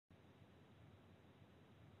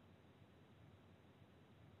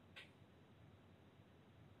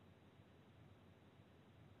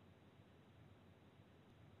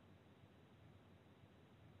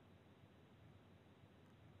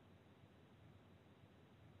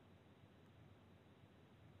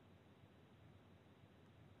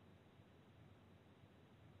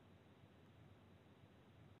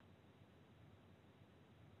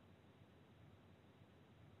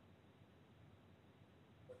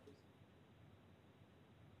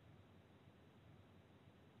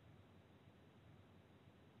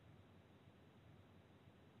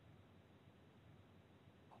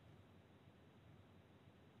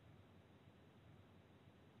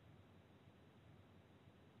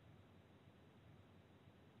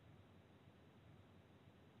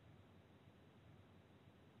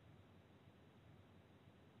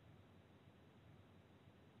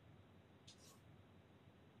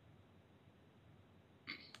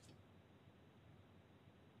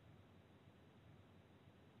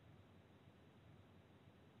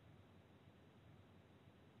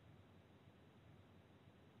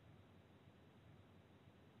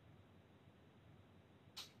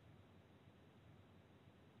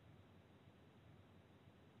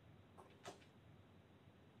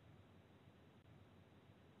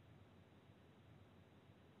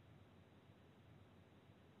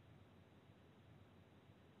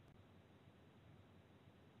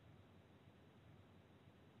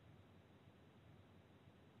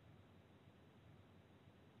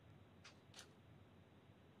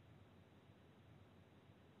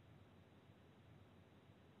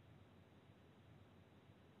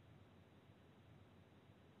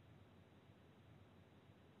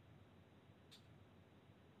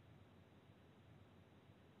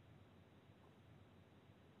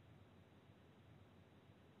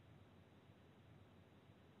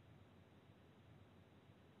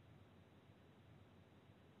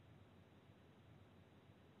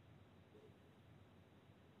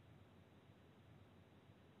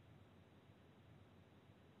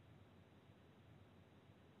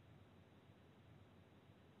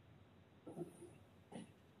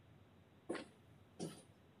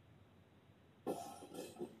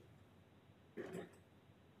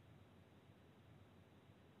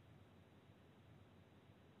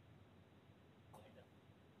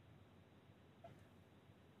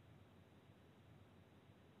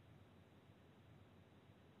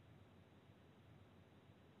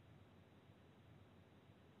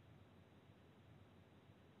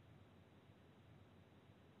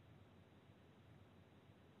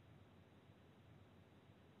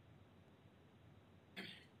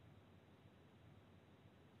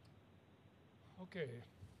Okay,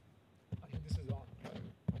 I think this is on.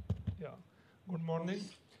 Yeah, good morning.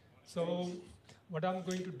 So what I'm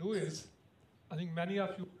going to do is, I think many of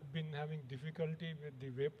you have been having difficulty with the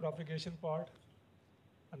wave propagation part,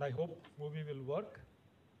 and I hope movie will work.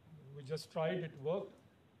 We just tried, it worked,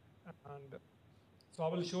 and so I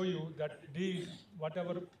will show you that indeed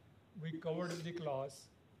whatever we covered in the class,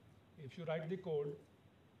 if you write the code,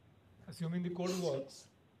 assuming the code works,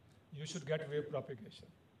 you should get wave propagation.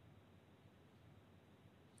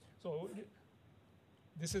 So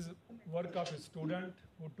this is work of a student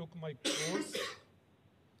who took my course,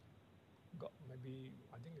 maybe,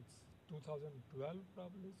 I think it's 2012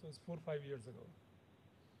 probably, so it's 4 or 5 years ago.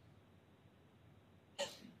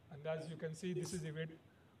 And as you can see, this is the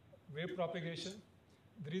wave propagation.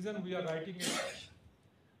 The reason we are writing it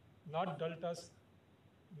not deltas,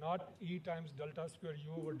 not E times delta square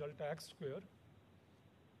U over delta X square,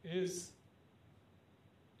 is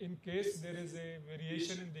in case there is a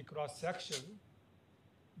variation in the cross section,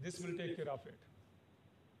 this will take care of it.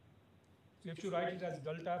 So if you write it as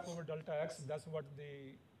delta F over delta X, that's what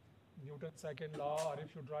the Newton's second law, or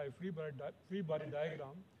if you draw a free body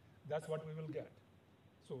diagram, that's what we will get.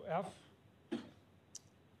 So F,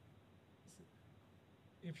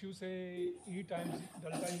 if you say E times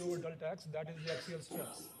delta U over delta X, that is the axial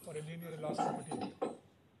stress for a linear elastic material.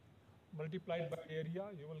 Multiplied by area,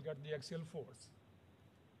 you will get the axial force.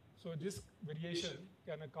 So this variation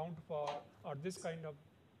can account for, or this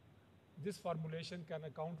formulation can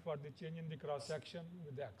account for the change in the cross section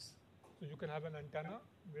with X. So you can have an antenna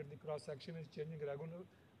where the cross section is changing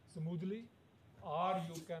smoothly, or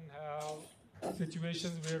you can have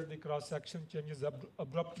situations where the cross section changes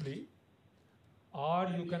abruptly, or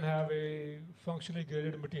you can have a functionally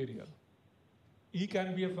graded material. E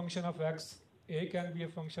can be a function of X, A can be a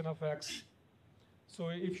function of X. So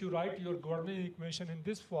if you write your coordinate equation in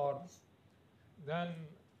this form, then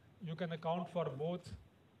you can account for both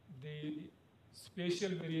the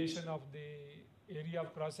spatial variation of the area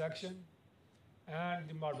of cross section and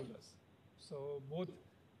the modulus. So both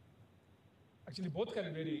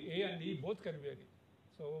can vary. A and E both can vary.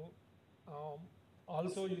 So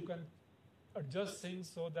also you can adjust things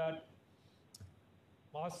so that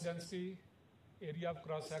mass density, area of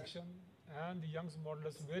cross section, and the Young's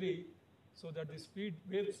modulus vary so that the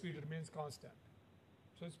wave speed remains constant.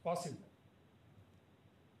 So it's possible.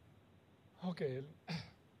 Okay,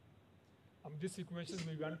 this equation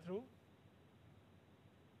we went through.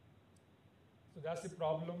 So that's the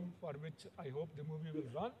problem for which I hope the movie will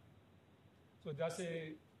run. So that's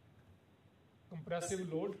a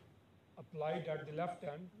compressive load applied at the left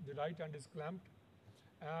end, the right end is clamped,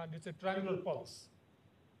 and it's a triangular pulse.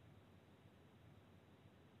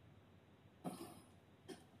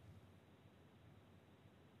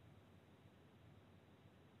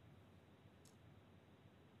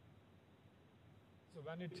 So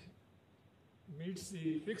when it meets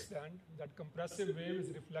the fixed end, that compressive wave is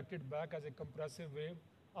reflected back as a compressive wave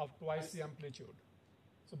of twice the amplitude.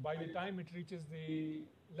 So by the time it reaches the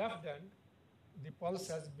left end, the pulse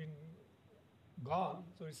has been gone,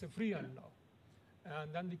 so it's a free end now.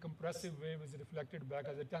 And then the compressive wave is reflected back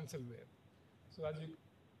as a tensile wave. So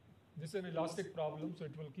this is an elastic problem, so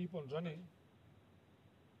it will keep on running.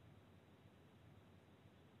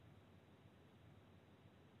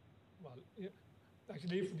 Well,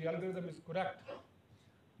 actually, if the algorithm is correct,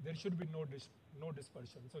 there should be no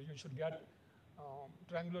dispersion. So you should get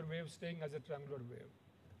triangular wave staying as a triangular wave.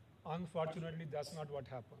 Unfortunately, that's not what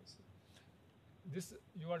happens. This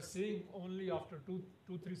you are seeing only after two,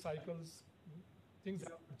 3 cycles. Things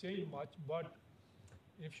haven't changed much, but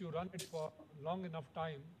if you run it for long enough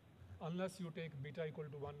time, unless you take beta equal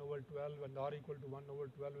to 1 over 12 and r equal to 1 over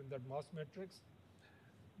 12 in that mass matrix,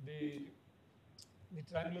 the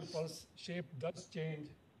triangular pulse shape does change.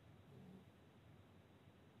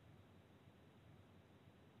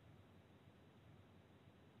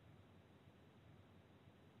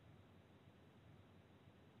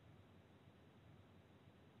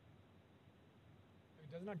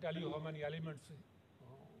 It does not tell you how many elements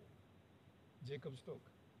Jacobs took.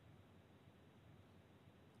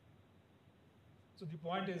 So the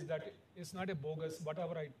point is that it's not a bogus,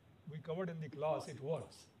 whatever we covered in the class, it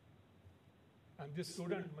works. And this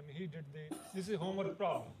student, when he did this is a homework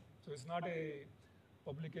problem, so it's not a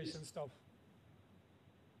publication stuff.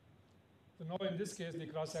 So now in this case, the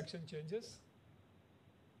cross section changes.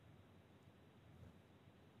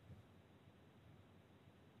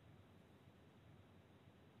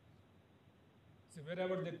 So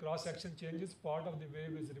wherever the cross section changes, part of the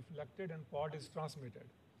wave is reflected and part is transmitted.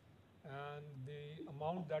 And the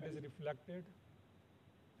amount that is reflected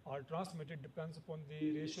or transmitted depends upon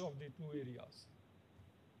the ratio of the two areas.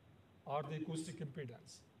 or the acoustic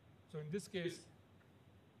impedance. So in this case,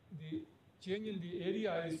 the change in the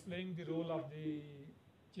area is playing the role of the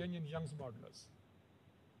change in Young's modulus.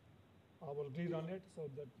 I will rerun it so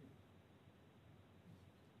that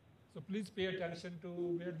so please pay attention to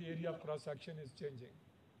where the area of cross section is changing.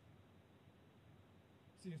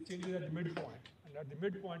 See, it's changing at the midpoint, and at the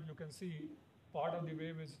midpoint you can see part of the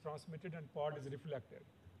wave is transmitted and part is reflected.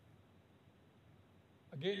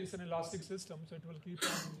 Again, it's an elastic system, so it will keep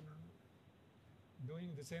on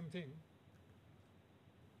doing the same thing,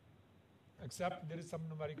 except there is some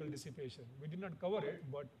numerical dissipation. We did not cover it,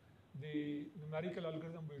 but the numerical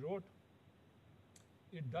algorithm we wrote,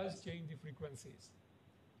 it does change the frequencies.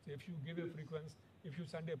 So if you give a frequency, if you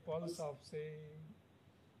send a pulse of, say,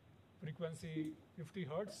 frequency 50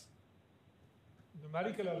 hertz,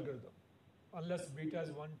 numerical algorithm, unless beta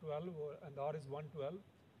is 112 and R is 112,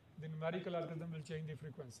 the numerical algorithm will change the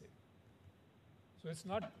frequency. So it's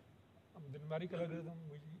not the numerical algorithm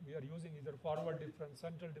we are using either forward difference,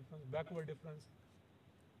 central difference, backward difference,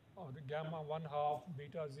 or the gamma 1/2,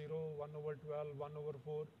 beta 0, 1/12,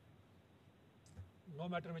 1/4. No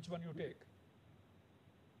matter which one you take,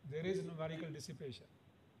 there is numerical dissipation,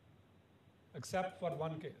 except for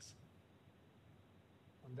one case.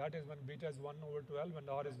 And that is when beta is 1/12 and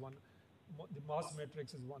R is 1. The mass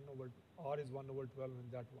matrix is R is 1/12 in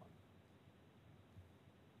that one.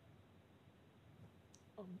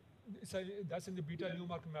 That's in the beta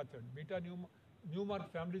Newmark method. Beta Newmark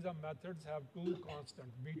families of methods have two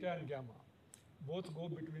constants, beta and gamma. Both go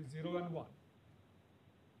between 0 and 1.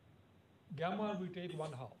 Gamma we take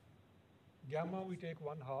 1/2. Gamma we take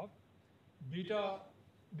 1/2. Beta,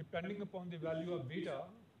 depending upon the value of beta,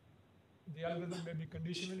 the algorithm may be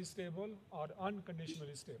conditionally stable or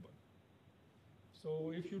unconditionally stable.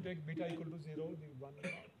 So if you take beta equal to 0, the one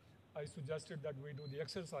I suggested that we do the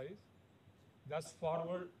exercise,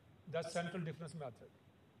 that's central difference method.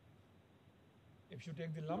 If you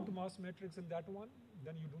take the lumped mass matrix in that one,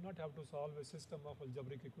 then you do not have to solve a system of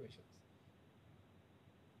algebraic equations.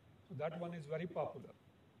 So that one is very popular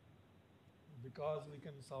because we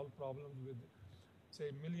can solve problems with,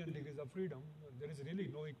 say, 1,000,000 degrees of freedom. There is really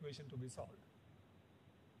no equation to be solved,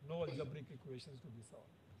 no algebraic equations to be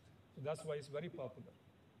solved. So that's why it's very popular.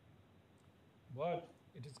 But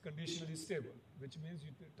it is conditionally stable, which means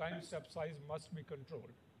the time step size must be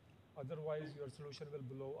controlled. Otherwise, your solution will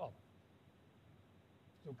blow up.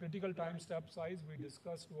 So critical time step size we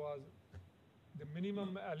discussed was the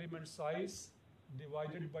minimum element size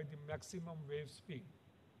divided by the maximum wave speed.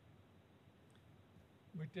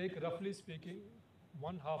 We take, roughly speaking,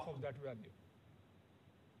 1/2 of that value.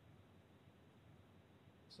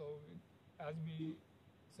 So as we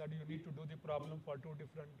said, you need to do the problem for two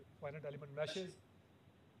different finite element meshes.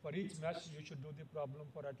 For each mesh, you should do the problem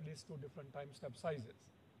for at least two different time step sizes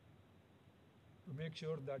to make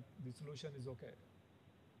sure that the solution is okay.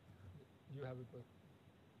 You have a question?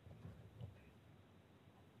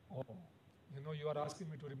 Oh, you are asking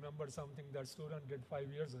me to remember something that student did 5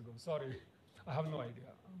 years ago. Sorry, I have no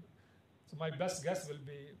idea. So my best guess will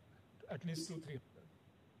be at least 200-300,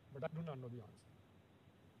 but I do not know the answer.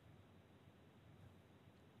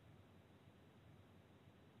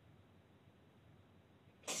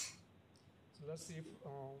 So let's see if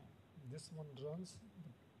this one runs.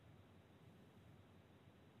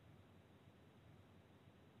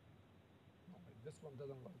 No, this one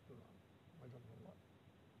doesn't like to run. I don't know why.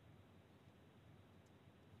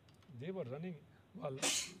 They were running well. I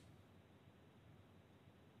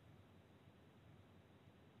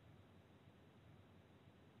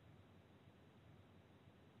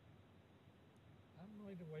have no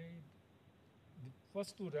idea why the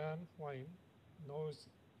first two ran fine. Now it's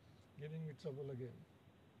giving me trouble again.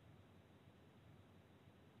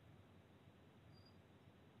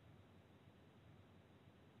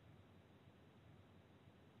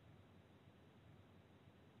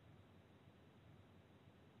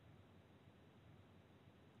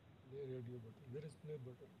 Play radio button. Where is play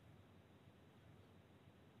button?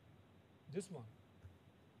 This one.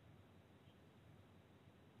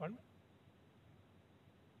 Pardon?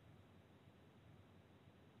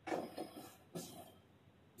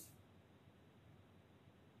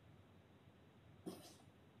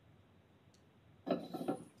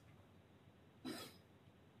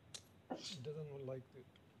 It doesn't like it.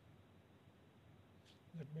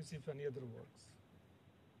 Let me see if any other works.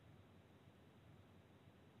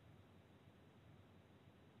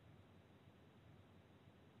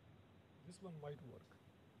 This one might work.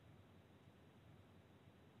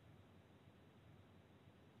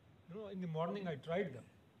 In the morning I tried them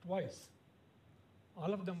twice.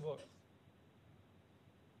 All of them worked.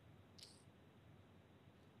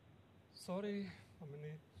 Sorry, I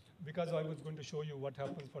mean, because I was going to show you what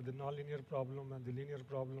happens for the nonlinear problem and the linear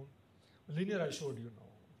problem. Linear I showed you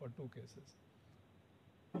now for two cases.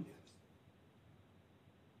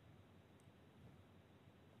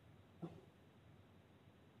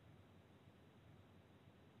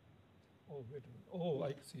 Oh, wait a minute. Oh,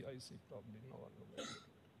 I see, probably. No, wait.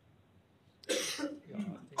 Yeah, I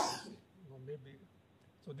think I see. No, maybe.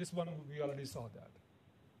 So this one, we already saw that.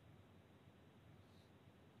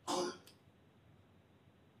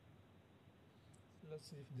 Let's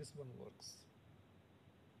see if this one works.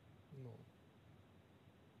 No.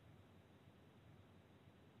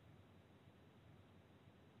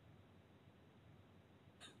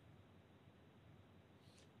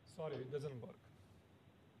 Sorry, it doesn't work.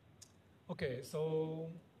 Okay, so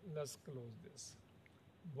let's close this.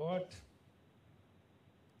 But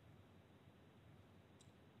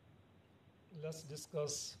let's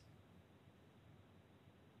discuss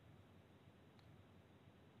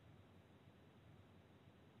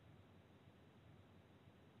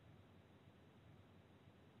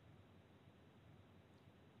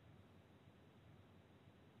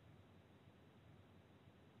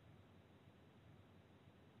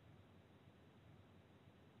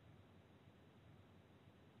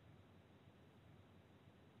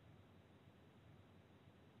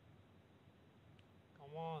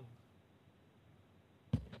come on.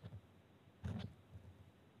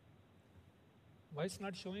 Why it's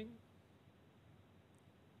not showing?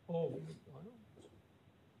 Oh,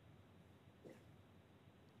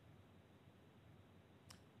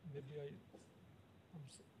 maybe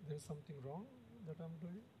there's something wrong that I'm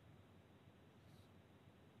doing.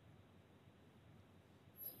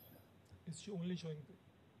 It's only showing.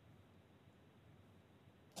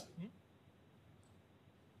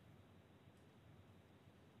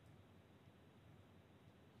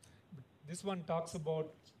 This one talks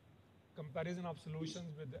about comparison of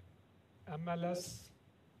solutions with MLS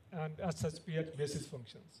and SHPH basis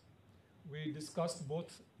functions. We discussed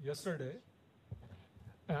both yesterday,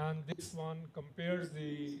 and this one compares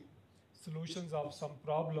the solutions of some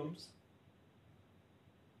problems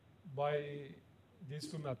by these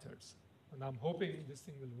two methods. And I'm hoping this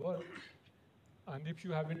thing will work. And if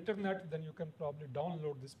you have internet, then you can probably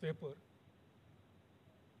download this paper.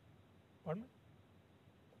 Pardon me?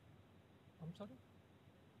 I'm sorry?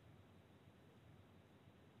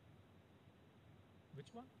 Which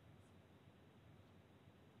one?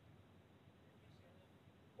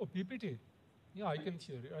 Oh, PPT. Yeah, I can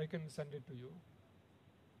share it. I can send it to you.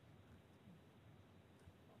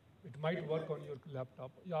 It might work on your laptop.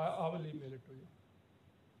 Yeah, I will email it to you.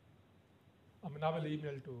 I mean, I will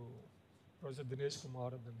email to Professor Dinesh Kumar,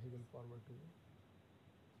 and then he will forward to you.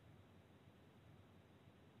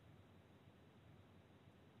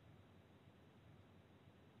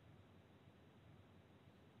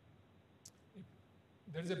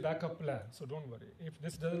 There is a backup plan, so don't worry. If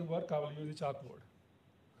this doesn't work, I will use the chalkboard.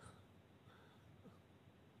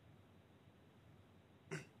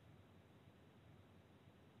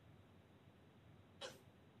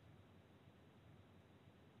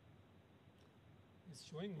 It's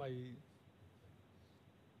showing my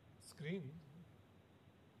screen.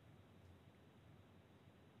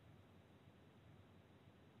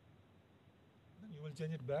 Then you will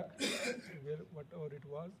change it back to whatever it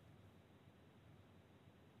was.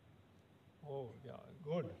 Oh, yeah,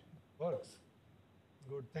 good. Works.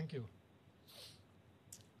 Good, thank you.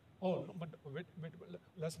 Oh, no, but wait,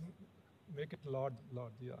 let's make it large,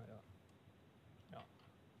 yeah.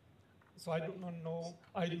 So I do not know,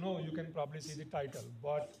 I know you can probably see the title,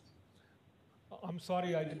 but I'm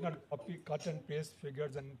sorry I did not copy, cut and paste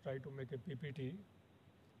figures and try to make a PPT.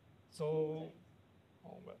 So,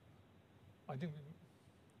 I think,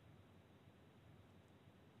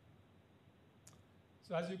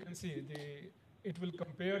 so as you can see, it will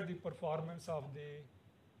compare the performance of the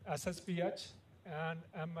SSPH and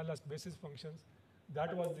MLS basis functions.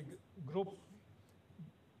 That was the group.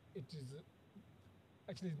 It is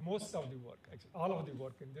actually most of the work, actually all of the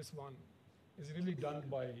work in this one is really done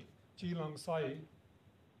by Chi Long Sai,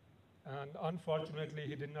 and unfortunately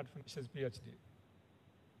he did not finish his PhD.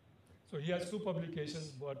 So he has two publications,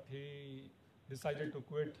 but he decided to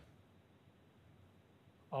quit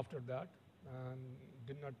after that and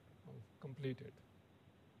did not complete it.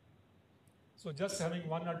 So just having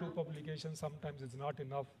one or two publications sometimes is not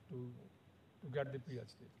enough to get the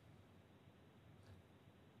PhD.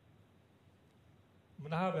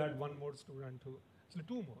 Manav had one more student actually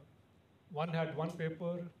two more. One had one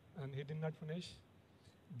paper and he did not finish.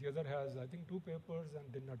 The other has, I think, two papers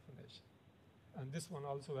and did not finish. And this one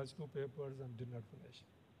also has two papers and did not finish.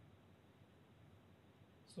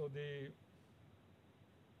 So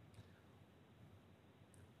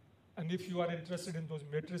and if you are interested in those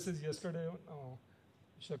matrices yesterday,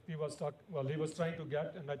 Shakti was he was trying to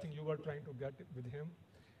get, and I think you were trying to get it with him.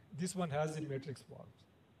 This one has the matrix forms.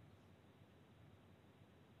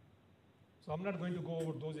 So I'm not going to go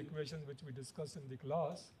over those equations which we discussed in the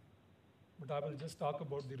class, but I will just talk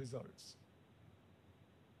about the results.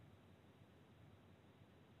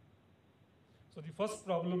 So the first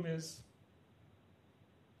problem is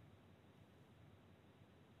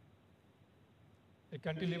a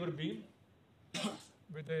cantilever beam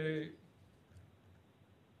with a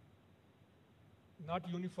not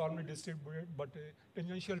uniformly distributed, but a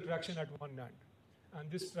tangential traction at one end. And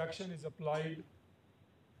this traction is applied,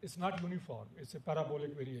 it's not uniform, it's a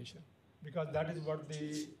parabolic variation, because that is what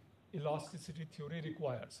the elasticity theory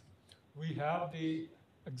requires. We have the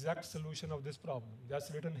exact solution of this problem,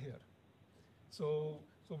 that's written here. So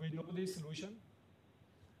we know the solution,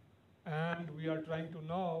 and we are trying to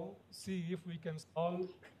now see if we can solve,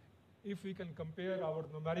 if we can compare our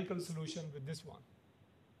numerical solution with this one.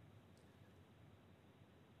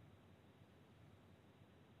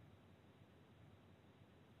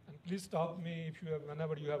 And please stop me if you have,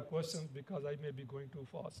 whenever you have questions, because I may be going too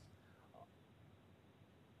fast.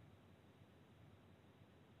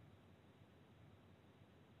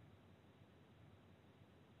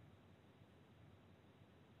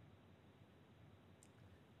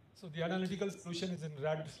 So the analytical solution is in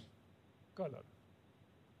red color.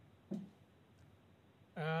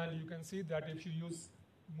 And you can see that if you use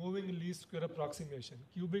moving least square approximation,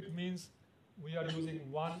 cubic means we are using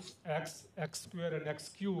 1x, x square, and x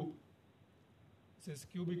cube. This is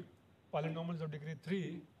cubic polynomials of degree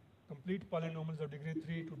 3, complete polynomials of degree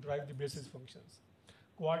 3 to drive the basis functions.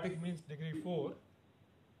 Quartic means degree 4.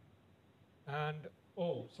 And,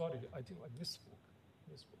 oh, sorry, I think I misspoke.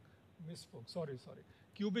 Sorry.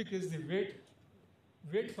 Cubic is the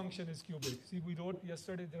weight function is cubic. See, we wrote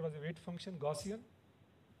yesterday there was a weight function, Gaussian.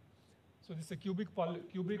 So this is a cubic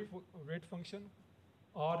weight function,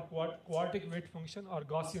 or quartic weight function, or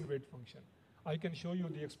Gaussian weight function. I can show you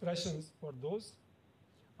the expressions for those.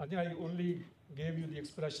 I think I only gave you the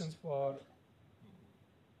expressions for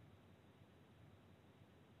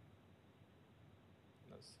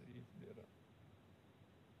let's see if there are.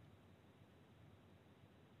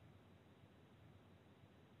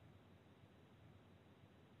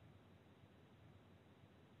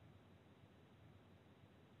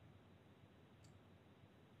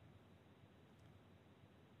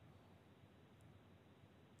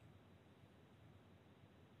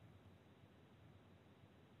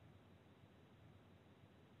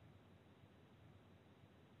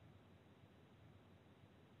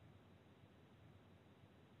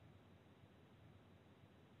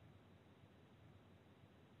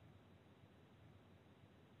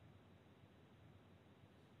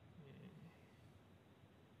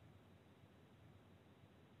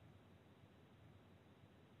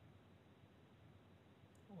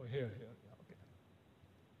 Oh, here, yeah, okay.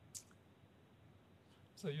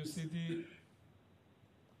 So you see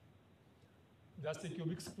that's the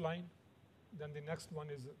cubic spline. Then the next one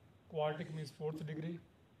is quartic, means 4th degree.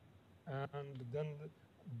 And then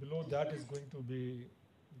below that is going to be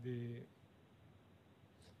the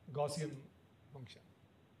Gaussian function.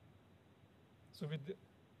 So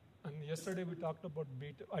and yesterday we talked about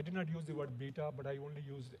beta. I did not use the word beta, but I only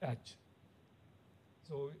used h.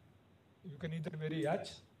 So you can either vary h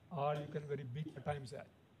or you can vary beta times h.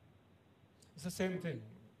 It's the same thing.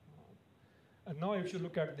 And now if you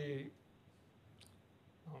look at the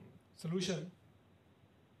solution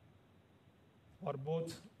for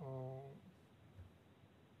both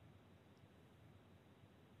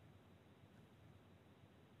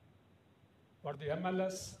for the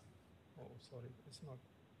MLS, oh sorry, it's not.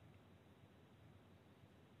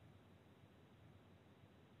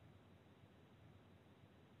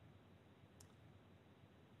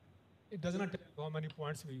 It does not tell you how many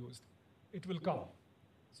points we used. It will come.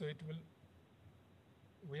 So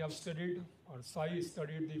we have studied, or Sai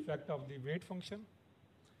studied the effect of the weight function,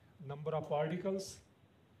 number of particles,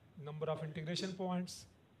 number of integration points.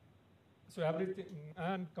 So everything,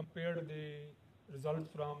 and compared the result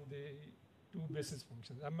from the two basis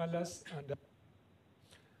functions, MLS and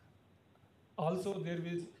also there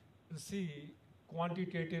is see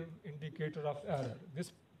quantitative indicator of error.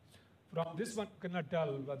 From this one cannot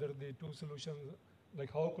tell whether the two solutions,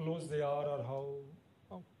 like how close they are or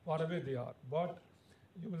how far away they are, but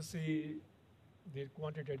you will see the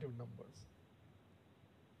quantitative numbers.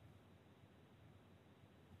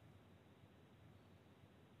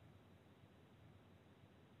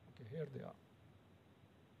 Okay, here they are.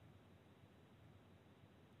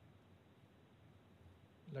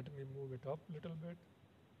 Let me move it up a little bit.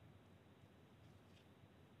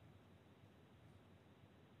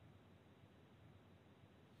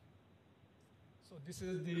 So this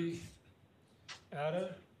is the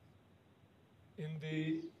error in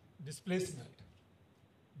the displacement.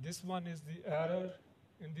 This one is the error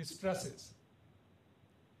in the stresses.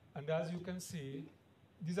 And as you can see,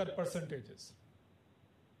 these are percentages.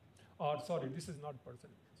 Or sorry, this is not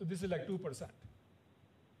percent. So this is like 2%.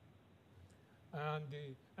 And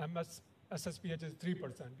the SSPH is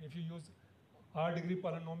 3%. If you use higher degree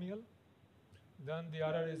polynomial, then the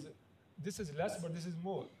error is, this is less, but this is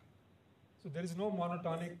more. So there is no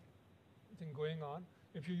monotonic thing going on.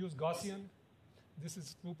 If you use Gaussian, this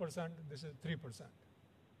is 2%, this is 3%.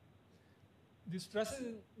 The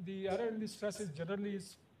stresses, the error in the stresses generally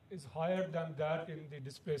is higher than that in the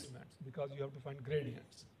displacements because you have to find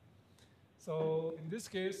gradients. So in this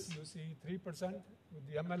case, you see 3% with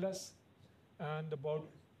the MLS and about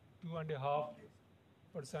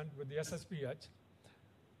 2.5% with the SSPH.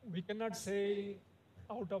 We cannot say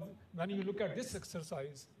out of, when you look at this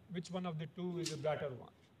exercise, which one of the two is a better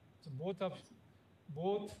one. So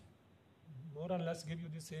both more or less give you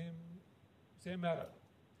the same error.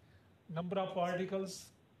 Number of particles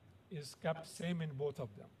is kept same in both of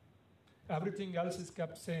them. Everything else is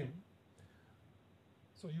kept same.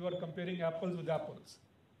 So you are comparing apples with apples.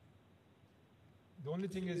 The only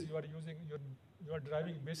thing is you are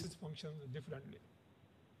deriving basis functions differently.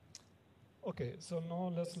 Okay, so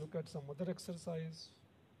now let's look at some other exercise.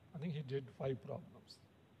 I think he did 5 problems.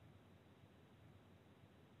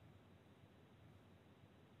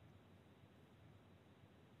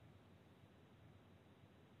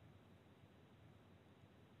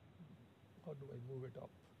 How do I move it up?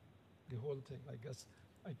 The whole thing, I guess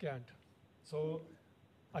I can't. So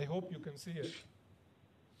I hope you can see it.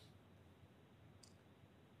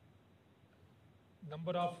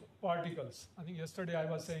 Number of particles. I think yesterday I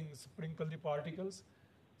was saying sprinkle the particles.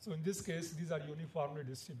 So in this case, these are uniformly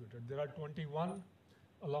distributed. There are 21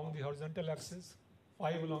 along the horizontal axis,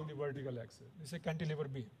 5 along the vertical axis. This is a cantilever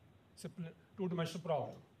beam. It's a two-dimensional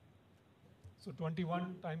problem. So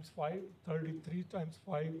 21 times 5, 33 times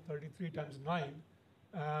 5, 33 times 9,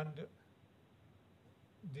 and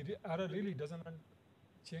the error really doesn't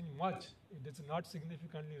change much. It does not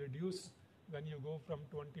significantly reduce when you go from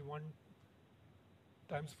 21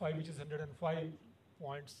 times 5, which is 105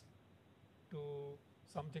 points, to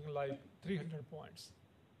something like 300 points.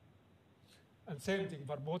 And same thing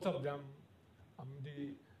for both of them,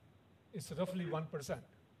 it's roughly 1%.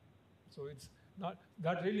 So it's not,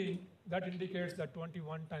 that indicates that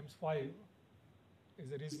 21 times 5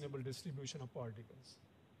 is a reasonable distribution of particles.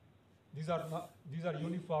 These are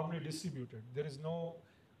uniformly distributed. There is no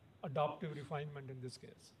adaptive refinement in this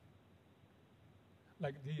case.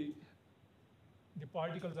 Like the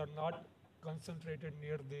particles are not concentrated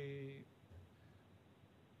near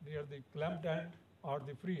the clamped end or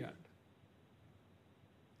the free end.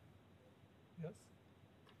 Yes?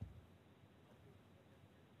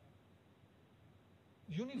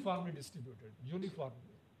 Uniformly distributed, uniformly.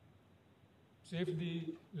 So if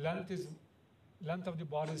the length of the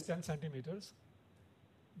ball is 10 centimeters,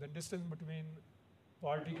 the distance between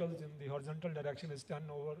particles in the horizontal direction is 10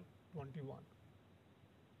 over 21.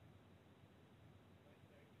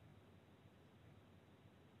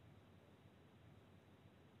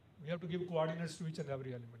 We have to give coordinates to each and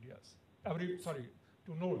every element, yes.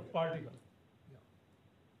 To node, particle. Yeah.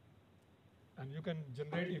 And you can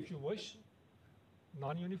generate, if you wish,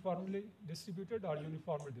 non-uniformly distributed or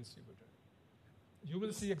uniformly distributed. You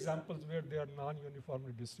will see examples where they are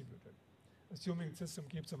non-uniformly distributed, assuming the system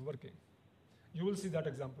keeps on working. You will see that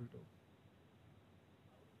example too.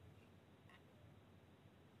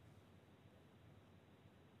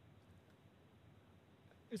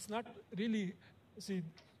 It's not really, see,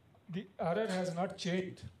 the error has not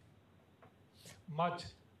changed much.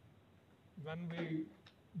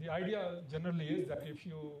 The idea generally is that if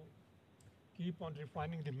you keep on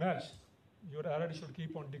refining the mesh, your error should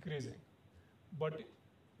keep on decreasing. But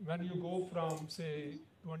when you go from, say,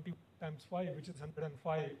 20 times 5, which is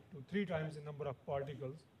 105, to 3 times the number of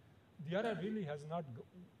particles, the error really has not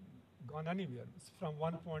gone anywhere. It's from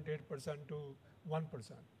 1.8% to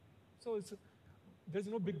 1%. So there's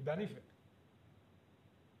no big benefit.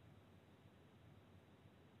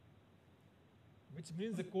 Which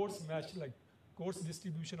means the coarse mesh, like coarse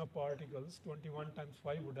distribution of particles, 21 times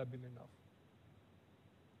 5 would have been enough.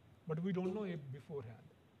 But we don't know it beforehand.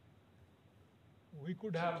 We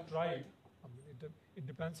could have tried. I mean, it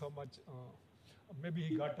depends how much. Maybe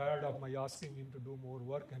he got tired of my asking him to do more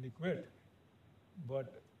work and he quit.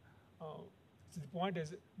 But So the point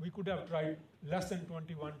is, we could have tried less than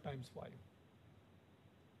 21 times 5.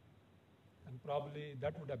 And probably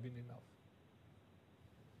that would have been enough.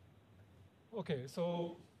 Okay,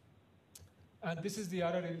 so, and this is the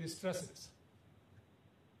error in the stresses.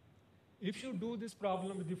 If you do this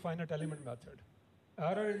problem with the finite element method,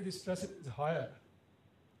 error in the stresses is higher.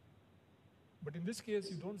 But in this case,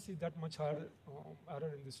 you don't see that much higher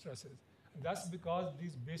error in the stresses. And that's because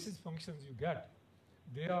these basis functions you get,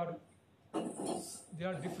 they are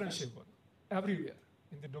differentiable everywhere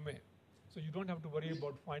in the domain. So you don't have to worry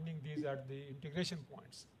about finding these at the integration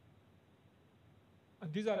points.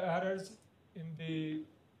 And these are errors in the,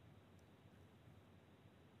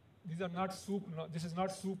 these are not soup, this is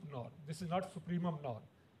not soup norm, this is not supremum norm.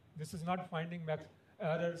 This is not finding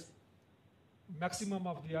errors, maximum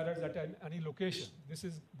of the errors at any location. This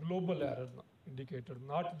is global error indicator,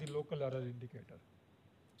 not the local error indicator.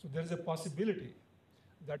 So there is a possibility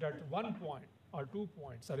that at one point or 2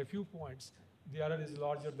 points or a few points, the error is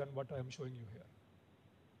larger than what I am showing you here.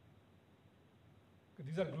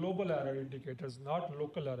 These are global error indicators, not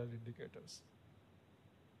local error indicators.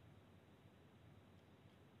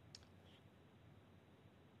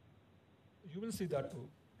 You will see that too.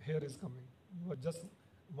 Here is coming. You are just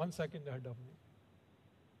 1 second ahead of me.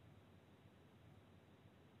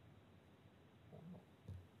 Oh, no.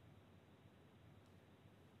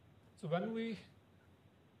 So when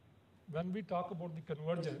we talk about the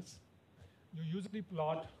convergence, you usually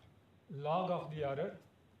plot log of the error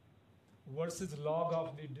versus log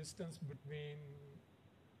of the distance between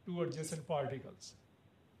two adjacent particles.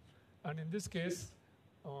 And in this case,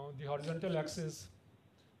 the horizontal axis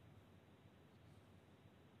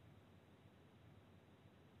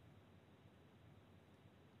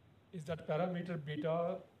is that parameter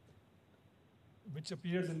beta, which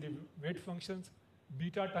appears in the weight functions.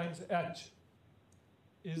 Beta times h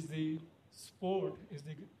is the support, is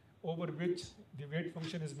the over which the weight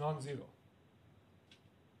function is non-zero.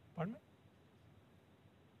 Pardon me?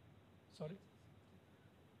 Sorry?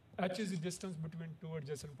 H is the distance between two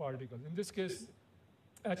adjacent particles. In this case,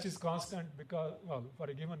 h is constant because, well, for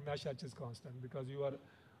a given mesh, h is constant because you are,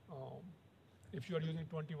 if you are using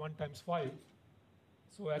 21 times 5,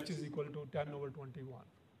 so h is equal to 10 over 21,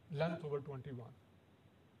 length over 21.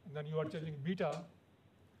 And then you are changing beta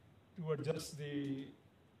to adjust the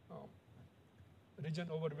region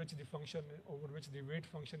over which the function, over which the weight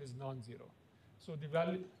function is non-zero. So the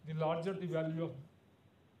value, the larger the value of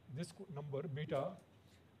this number, beta,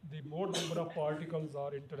 the more number of particles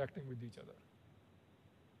are interacting with each other.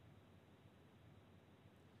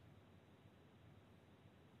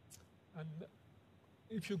 And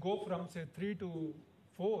if you go from, say, 3 to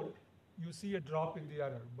 4, you see a drop in the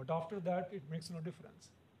error. But after that, it makes no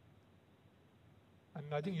difference.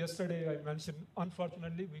 And I think yesterday I mentioned,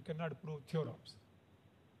 unfortunately, we cannot prove theorems.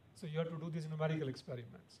 So you have to do these numerical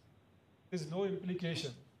experiments. There is no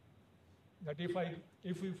implication that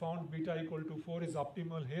if we found beta equal to 4 is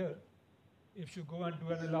optimal here, if you go and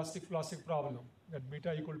do an elastic plastic problem, that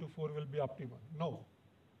beta equal to 4 will be optimal. No.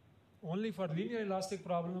 Only for linear elastic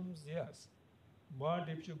problems, yes. But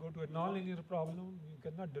if you go to a nonlinear problem, you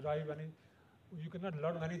cannot derive any, you cannot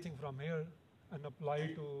learn anything from here and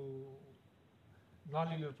apply to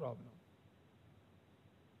nonlinear problem.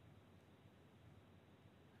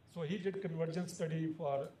 So he did convergence study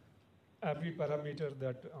for every parameter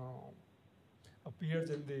that appears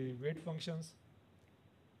in the weight functions.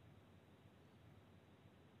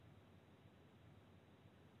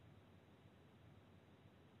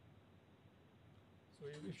 So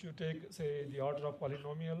if you take, say, the order of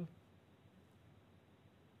polynomial,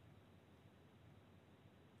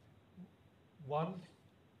 1,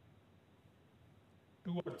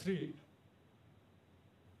 2, or 3,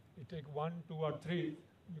 you take 1, 2, or 3,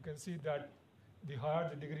 you can see that the higher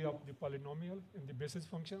the degree of the polynomial in the basis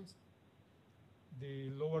functions, the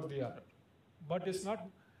lower the error. But it's not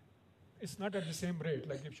at the same rate.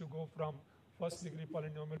 Like if you go from first degree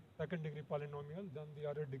polynomial, second degree polynomial, then the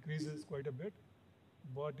error decreases quite a bit.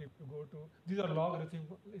 But if you go to, these are logarithm,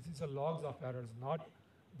 these are logs of errors,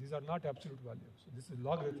 these are not absolute values. So this is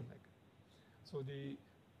logarithmic. So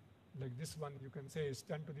like this one, you can say is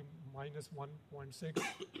 10 to the minus 1.6, 10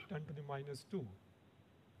 to the minus 2.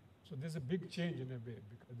 So there's a big change in a way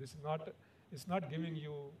because it's not giving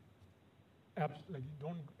you, like you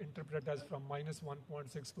don't interpret as from minus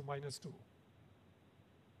 1.6 to minus 2.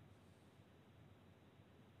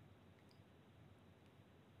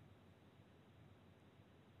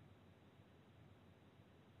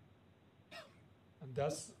 And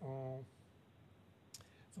thus, so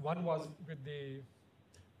one was with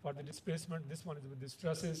for the displacement, this one is with the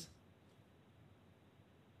stresses.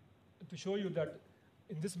 to show you that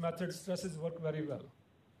in this method, stresses work very well.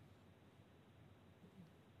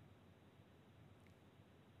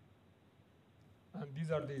 And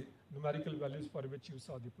these are the numerical values for which you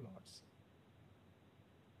saw the plots.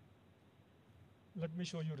 Let me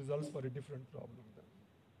show you results for a different problem then.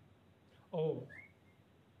 Oh,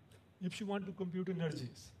 if you want to compute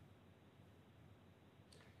energies,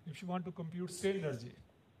 if you want to compute strain energy,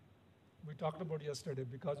 we talked about yesterday,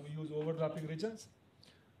 because we use overlapping regions.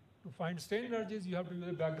 To find strain energies, you have to use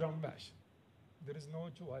a background mesh. There is no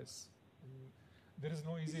choice. There is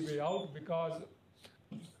no easy way out, because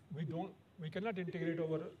we cannot integrate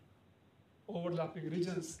over overlapping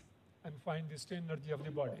regions and find the strain energy of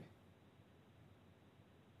the body.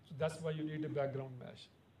 So that's why you need a background mesh.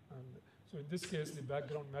 And so in this case, the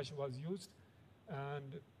background mesh was used.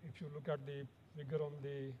 And if you look at the figure on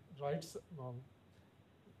the right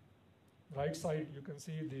side, you can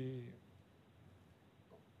see the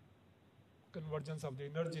convergence of the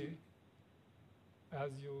energy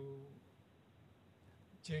as you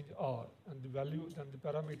change R, and the value, then the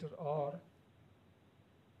parameter R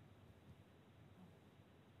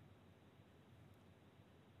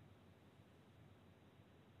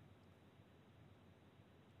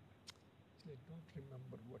I don't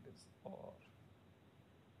remember what is R.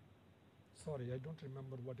 Sorry, I don't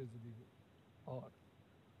remember what is the R.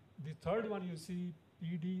 The third one you see,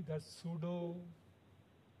 PD, that's pseudo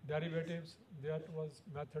derivatives. That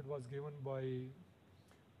method was given by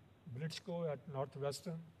Blitzko at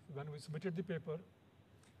Northwestern. When we submitted the paper,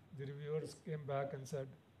 the reviewers came back and said,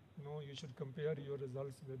 no, you should compare your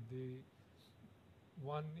results with the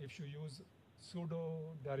one if you use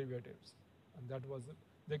pseudo derivatives. And that was,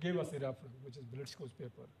 they gave us the reference, which is Blitzko's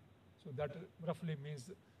paper. So that roughly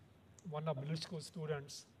means one of Blitzko's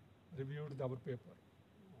students reviewed our paper.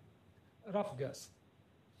 Rough guess.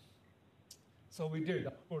 So we did,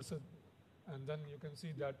 of course, and then you can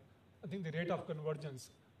see that I think the rate of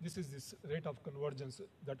convergence, this is this rate of convergence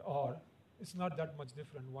that R, it's not that much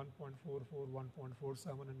different, 1.44,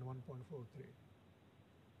 1.47, and 1.43.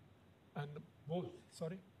 And both,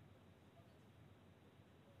 sorry?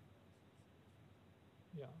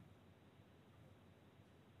 Yeah.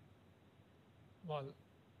 Well,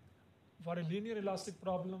 for a linear elastic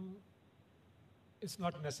problem, it's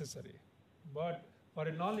not necessary. But for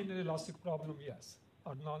a nonlinear elastic problem, yes.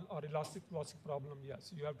 Or elastic velocity problem,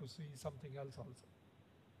 yes. You have to see something else also.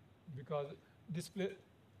 Because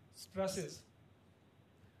stresses,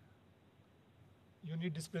 you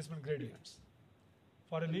need displacement gradients.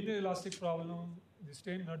 For a linear elastic problem, the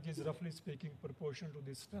strain energy is roughly speaking proportional to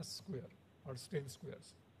the stress square or strain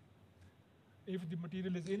squares. If the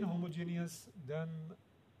material is inhomogeneous, then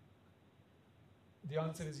the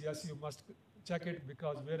answer is yes, you must check it,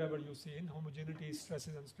 because wherever you see inhomogeneity,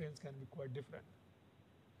 stresses and strains can be quite different.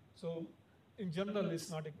 So in general,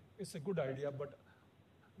 it's a good idea, but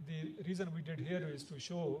the reason we did here is to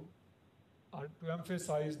show or to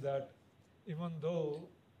emphasize that even though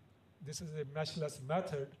this is a meshless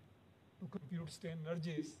method to compute strain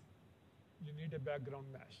energies, you need a background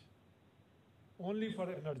mesh. Only for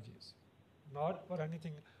energies, not for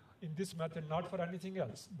anything. In this method, not for anything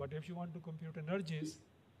else. But if you want to compute energies,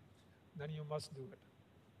 then you must do it.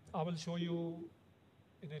 I will show you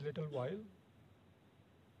in a little while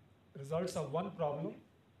results of one problem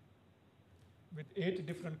with 8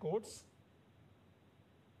 different codes.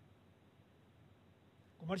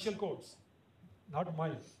 Commercial codes, not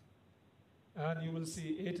mine. And you will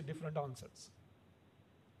see 8 different answers.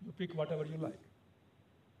 You pick whatever you like.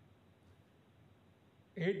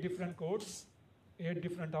 8 different codes, 8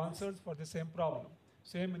 different answers for the same problem.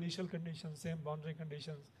 Same initial conditions, same boundary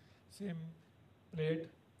conditions, same plate,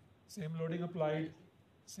 same loading applied,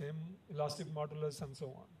 same elastic modulus, and so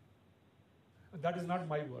on. And that is not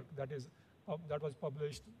my work. That was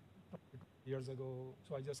published years ago,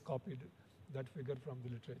 so I just copied that figure from the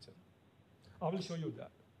literature. I will show you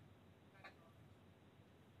that.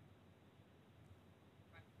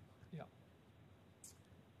 Yeah.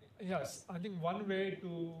 Yes, I think one way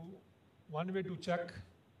to check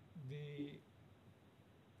the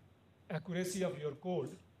accuracy of your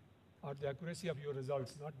code or the accuracy of your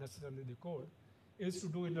results, not necessarily the code, is to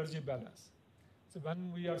do energy balance. So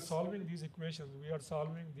when we are solving these equations, we are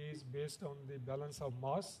solving these based on the balance of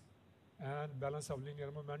mass and balance of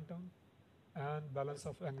linear momentum and balance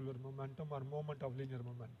of angular momentum or moment of linear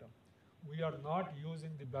momentum. We are not using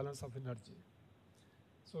the balance of energy.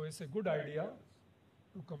 So it's a good idea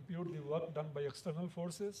to compute the work done by external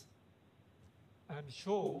forces and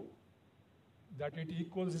show that it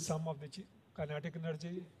equals the sum of the kinetic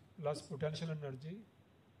energy plus potential energy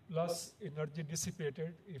plus energy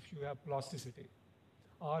dissipated if you have plasticity.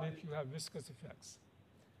 or if you have viscous effects.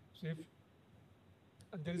 So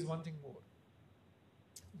and there is one thing more.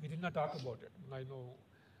 We did not talk about it. I know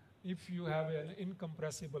if you have an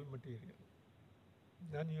incompressible material,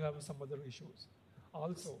 then you have some other issues.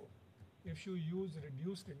 Also, if you use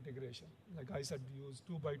reduced integration, like I said, use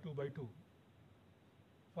 2 by 2 by 2,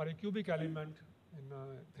 for a cubic element in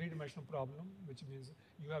a three-dimensional problem, which means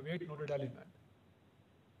you have 8 noded element.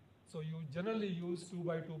 So you generally use 2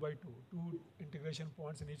 by 2 by 2, 2 integration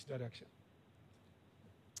points in each direction.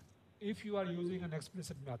 If you are using an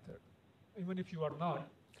explicit method, even if you are not,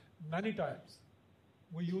 many times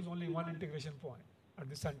we use only one integration point at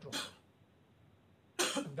the central.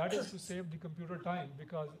 And that is to save the computer time,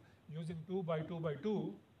 because using 2 by 2 by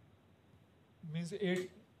 2 means 8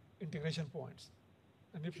 integration points.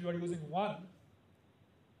 And if you are using 1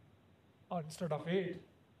 or instead of 8,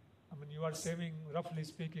 I mean, you are saving, roughly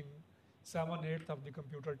speaking, 7/8 of the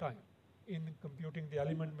computer time in computing the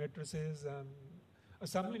element matrices, and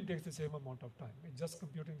assembling takes the same amount of time. It's just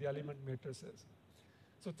computing the element matrices.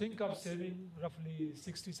 So think of saving roughly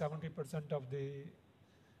 60–70% of the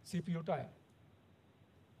CPU time.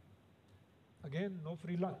 Again, no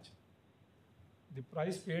free lunch. The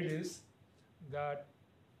price paid is that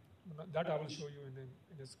I will show you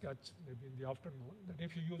in a sketch maybe in the afternoon, that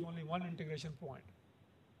if you use only one integration point,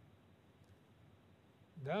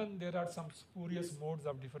 then there are some spurious modes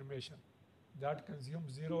of deformation that consume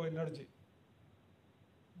zero energy,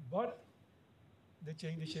 but they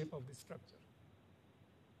change the shape of the structure.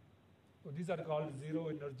 So these are called zero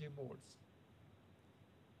energy modes.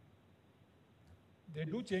 They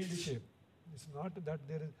do change the shape. It's not that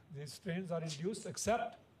these strains are induced,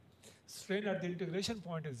 except strain at the integration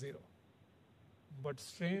point is zero. But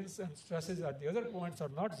strains and stresses at the other points are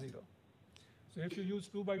not zero. So if you use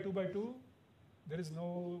 2 by 2 by 2, there is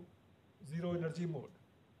no zero energy mode.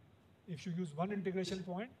 If you use one integration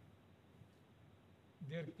point,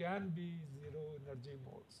 there can be zero energy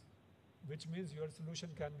modes, which means your solution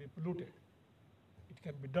can be polluted. It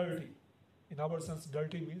can be dirty. In our sense,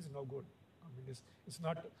 dirty means no good. I mean, it's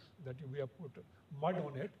not that we have put mud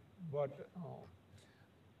on it, but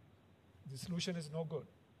the solution is no good.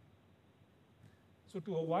 So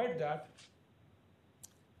to avoid that,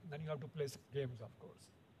 then you have to play some games, of course.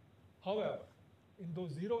 However, in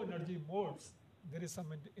those zero energy modes, there is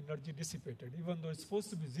some energy dissipated, even though it's supposed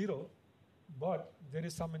to be zero, but there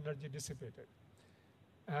is some energy dissipated.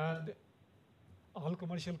 And all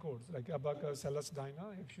commercial codes like Abacus, LS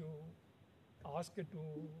Dyna, if you ask it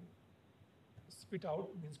to spit out,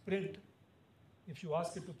 means print, if you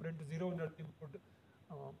ask it to print zero energy mode,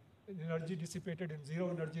 energy dissipated in zero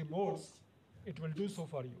energy modes, it will do so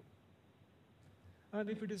for you. And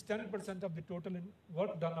if it is 10% of the total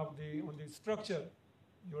work done on the structure,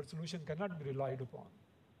 your solution cannot be relied upon,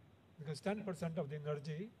 because 10% of the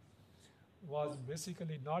energy was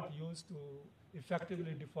basically not used to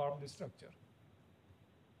effectively deform the structure.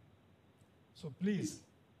 So please,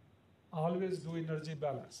 always do energy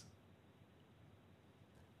balance.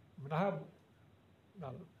 I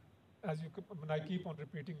keep on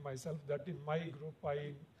repeating myself that in my group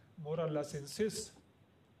I more or less insist,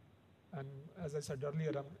 and as I said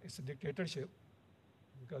earlier, it's a dictatorship,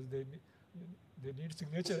 because they need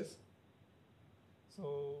signatures.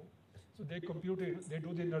 So they compute it, they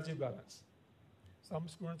do the energy balance. Some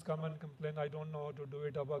students come and complain, I don't know how to do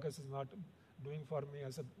it, Abacus is not doing for me.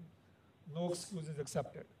 I said, no excuse is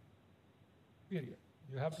accepted, period.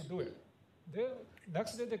 You have to do it.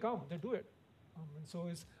 Next day they come, they do it. So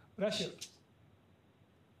it's pressure.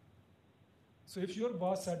 So if your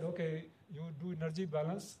boss said, okay, you do energy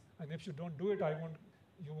balance, and if you don't do it,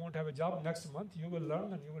 you won't have a job next month, you will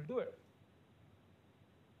learn and you will do it.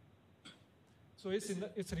 So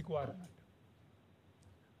it's requirement.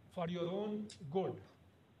 For your own good,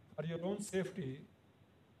 for your own safety,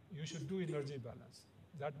 you should do energy balance.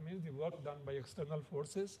 That means the work done by external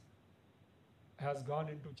forces has gone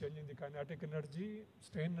into changing the kinetic energy,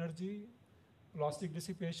 strain energy, plastic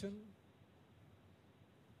dissipation,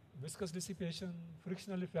 viscous dissipation,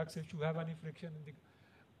 frictional effects, if you have any friction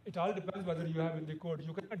it all depends whether you have in the code.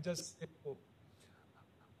 You cannot just say, oh,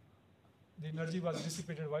 the energy was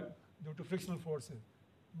dissipated due to frictional forces.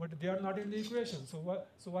 But they are not in the equation, so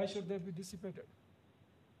why should they be dissipated?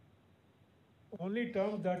 Only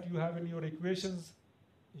term that you have in your equations,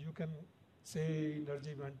 you can say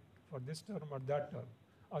energy went for this term or that term.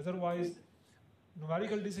 Otherwise,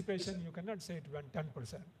 numerical dissipation, you cannot say it went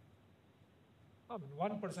 10%. I mean,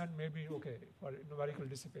 1% may be okay for numerical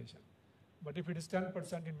dissipation. But if it is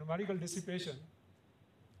 10% in numerical dissipation,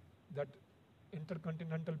 that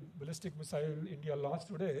intercontinental ballistic missile India launched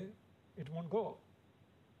today, it won't go.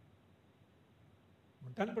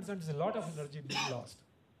 10% is a lot of energy being lost,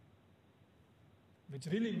 which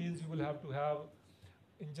really means you will have to have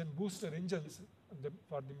booster engines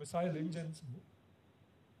for the missile engines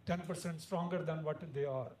 10% stronger than what they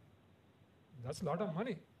are. That's a lot of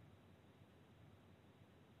money.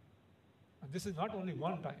 And this is not only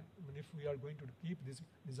one time. I mean, if we are going to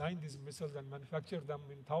design these missiles and manufacture them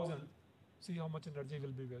in thousands, see how much energy will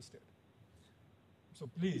be wasted. So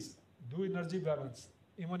please, do energy balance.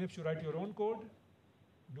 Even if you write your own code,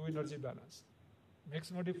 do energy balance.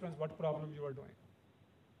 Makes no difference what problem you are doing.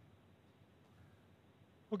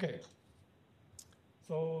 Okay.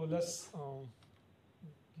 So let's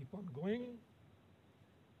keep on going.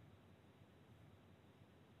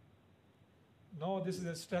 Now this is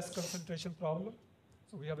a stress concentration problem.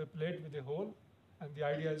 So we have a plate with a hole, and the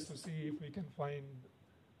idea is to see if we can find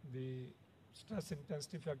the stress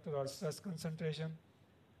intensity factor or stress concentration.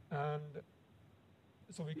 And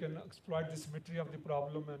so we can exploit the symmetry of the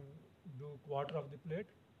problem and do quarter of the plate.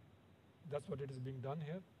 That's what it is being done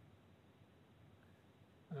here.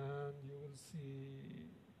 And you will see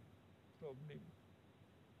probably,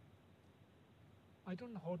 I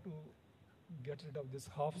don't know how to get rid of this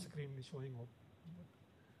half screen showing up.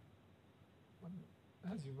 But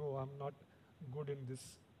as you know, I'm not good in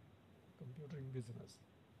this computing business.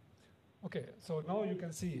 Okay, so now you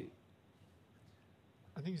can see,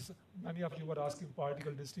 I think many of you were asking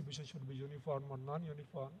particle distribution should be uniform or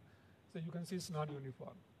non-uniform. So you can see it's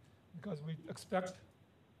non-uniform because we expect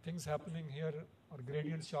things happening here or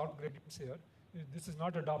gradients, sharp gradients here. This is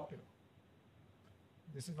not adaptive.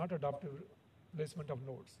 This is not adaptive placement of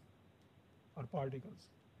nodes or particles.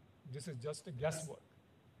 This is just a guesswork.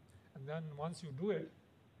 And then once you do it,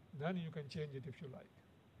 then you can change it if you like.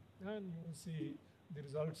 And you will see the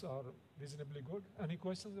results are reasonably good. Any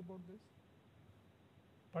questions about this?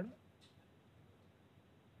 Pardon?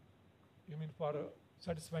 You mean for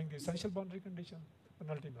satisfying the essential boundary condition,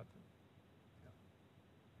 penalty method? Yeah.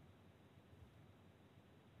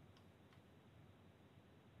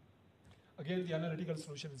 Again, the analytical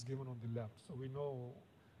solution is given on the left, so we know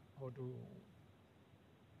how to.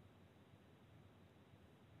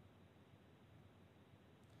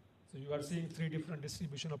 So you are seeing 3 different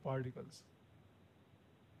distribution of particles.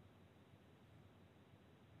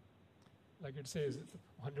 Like it says,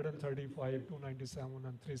 135, 297,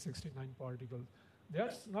 and 369 particles. They are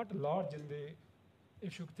not large in the,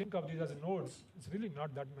 if you think of these as nodes, it's really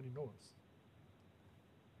not that many nodes.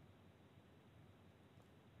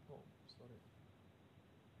 Oh, sorry.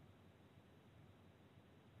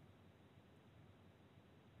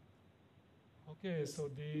 Okay, so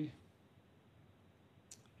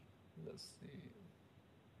let's see.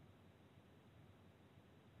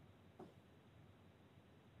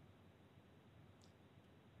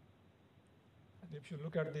 And if you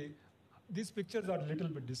look at these pictures are a little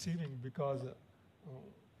bit deceiving because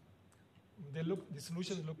the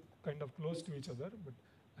solutions look kind of close to each other, but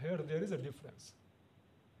here there is a difference.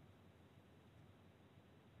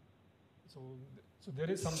 So there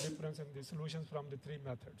is some difference in the solutions from the 3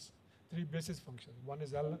 methods, 3 basis functions. One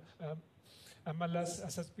is MLS,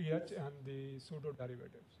 SSPH, and the pseudo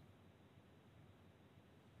derivatives.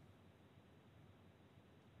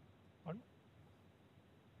 Pardon?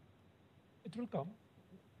 It will come.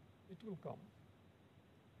 It will come.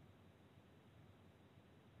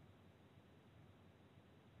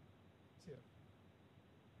 It's here.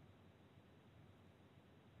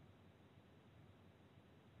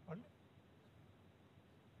 Pardon?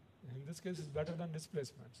 In this case, it's better than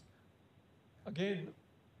displacements. Again,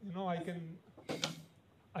 you know, I can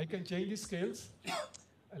change the scales.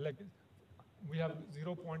 Like we have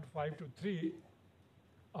 0.5 to 3,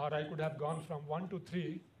 or I could have gone from 1 to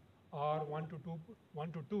 3, or 1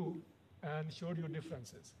 to 2, and showed you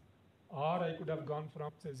differences. Or I could have gone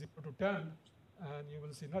from, say, 0 to 10, and you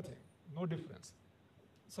will see nothing, no difference.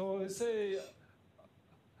 So say,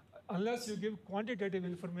 unless you give quantitative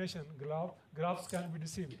information, graphs can be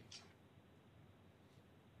deceiving.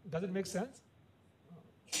 Does it make sense?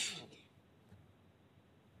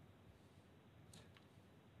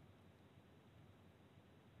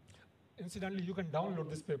 Incidentally, you can download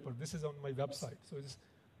this paper. This is on my website. So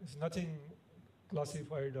it's nothing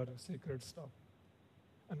classified or secret stuff.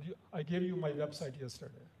 And I gave you my website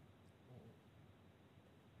yesterday.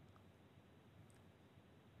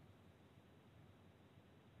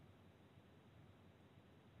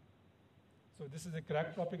 So this is a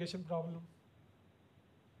crack propagation problem.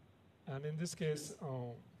 And in this case,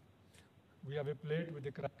 we have a plate with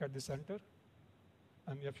a crack at the center.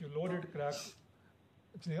 And if you loaded crack,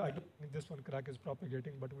 actually, I don't think this one crack is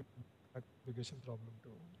propagating, but we have a crack propagation problem too.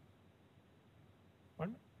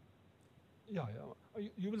 Pardon? Yeah.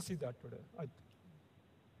 You will see that today.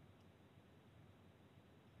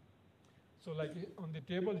 So like on the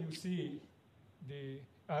table, you see the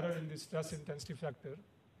error in the stress intensity factor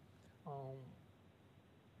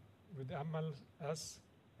with MLS,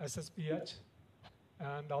 SSPH,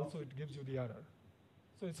 and also it gives you the error.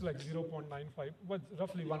 So it's like 0.95, but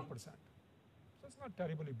roughly 1%. So it's not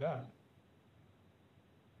terribly bad.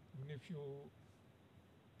 And if you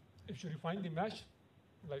refine the mesh,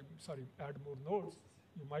 add more nodes,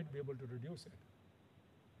 you might be able to reduce it.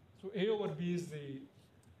 So A over B is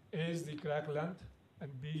A is the crack length,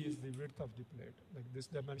 and B is the width of the plate, like this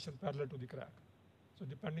dimension parallel to the crack. So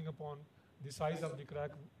depending upon the size of the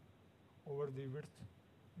crack over the width,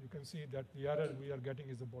 you can see that the error we are getting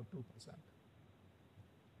is about 2%.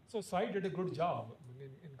 So Sai did a good job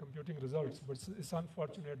in computing results, but it's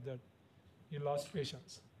unfortunate that he lost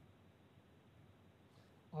patience.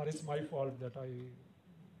 Or it's my fault that I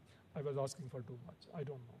was asking for too much. I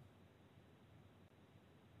don't know.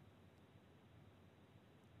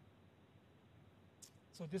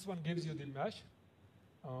 So this one gives you the mesh.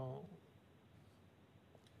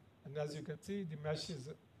 And as you can see, the mesh is,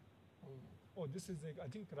 this is, I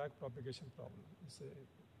think, crack propagation problem.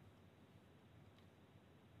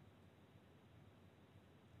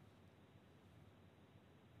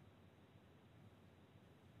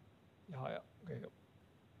 Okay.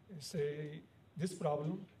 Say this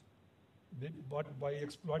problem, but by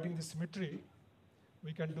exploiting the symmetry,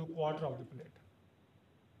 we can do quarter of the plate.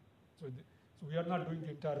 So we are not doing the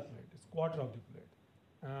entire plate, it's quarter of the plate.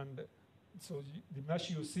 And so the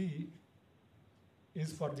mesh you see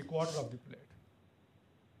is for the quarter of the plate.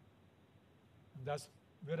 And that's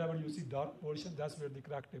wherever you see dark portion, that's where the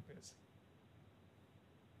crack tip is.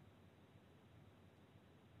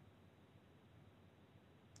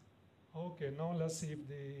 Okay, now let's see if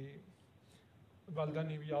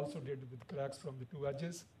then we also did with cracks from the two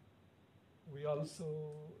edges. He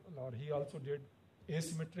also did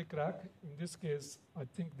asymmetric crack. In this case, I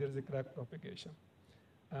think there is a crack propagation.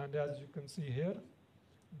 And as you can see here,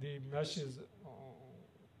 the mesh is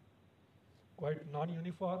quite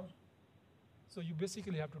non-uniform. So you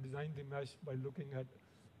basically have to design the mesh by looking at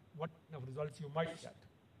what kind of results you might get.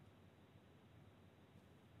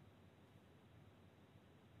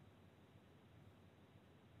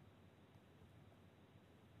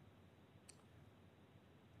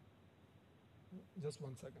 Just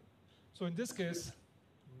 1 second. So in this case,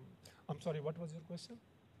 I'm sorry, what was your question?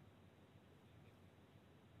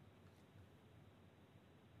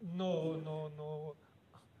 No,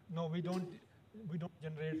 we don't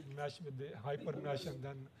generate mesh with the hyper mesh and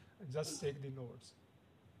then just take the nodes.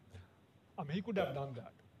 He could have done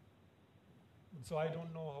that. So I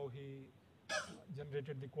don't know how he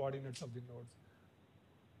generated the coordinates of the nodes.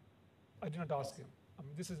 I did not ask him.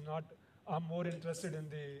 This is not, I'm more interested in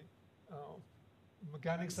the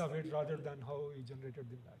mechanics of it rather than how he generated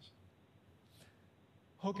the mesh.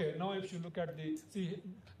 Okay, now if you look at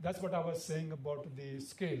that's what I was saying about the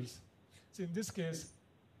scales. See, in this case,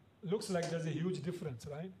 looks like there's a huge difference,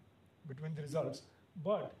 right, between the results.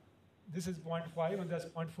 But this is 0.5 and that's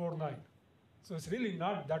 0.49. So it's really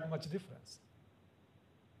not that much difference.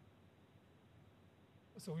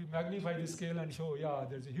 So we magnify the scale and show, yeah,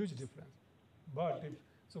 there's a huge difference. But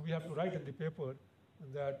so we have to write in the paper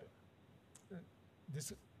that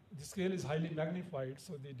this scale is highly magnified,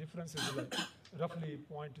 so the difference is like roughly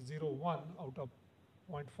 0.01 out of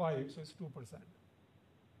 0.5, so it's 2%.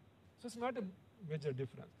 So it's not a major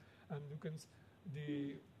difference. And you can,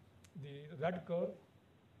 the red curve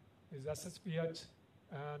is SSPH,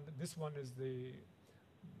 and this one is the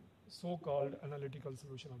so-called analytical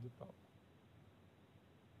solution of the problem.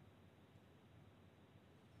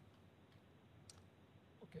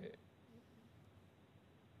 Okay.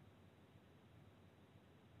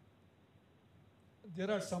 There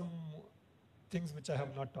are some things which I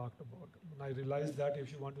have not talked about. And I realize that if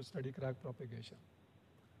you want to study crack propagation.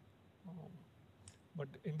 But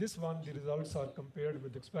in this one, the results are compared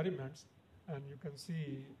with experiments, and you can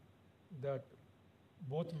see that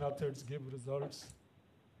both methods give results.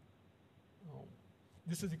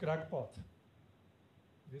 This is the crack path.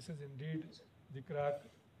 This is indeed the crack.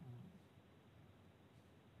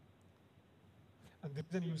 And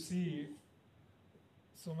then you see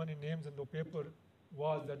so many names in the paper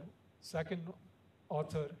was that second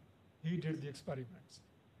author, he did the experiments.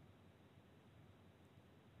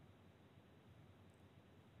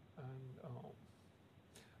 And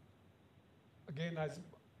again, as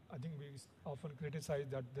I think we often criticize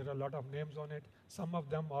that there are a lot of names on it. Some of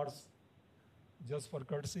them are just for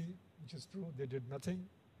courtesy, which is true. They did nothing.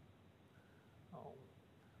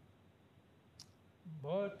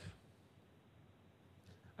 But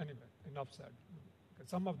enough said. Okay,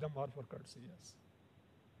 some of them are for courtesy, yes.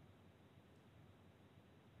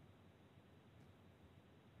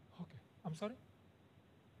 Okay, I'm sorry?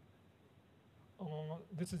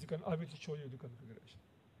 This is, I will show you the configuration.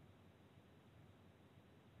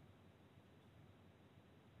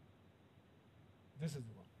 This is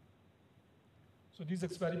the one. So these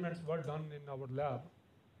experiments were done in our lab.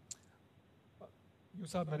 You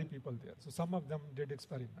saw many people there. So some of them did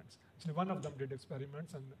experiments. Actually, one of them did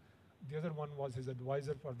experiments, and the other one was his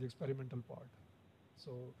advisor for the experimental part.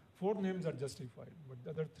 So 4 names are justified, but the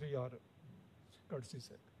other 3 are courtesy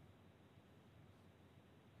sake.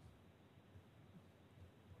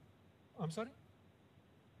 I'm sorry?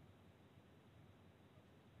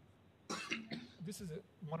 This is a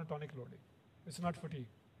monotonic loading. It's not fatigue.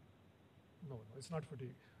 No, it's not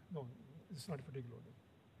fatigue. No, it's not fatigue loading.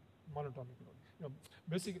 Monotonic loading.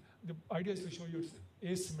 Basically, the idea is to show you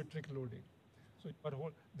it's asymmetric loading. So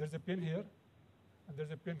there's a pin here, and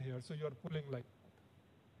there's a pin here, so you are pulling like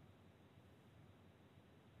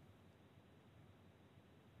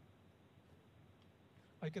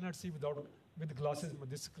that. I cannot see with glasses on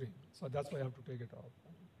this screen, so that's why I have to take it off.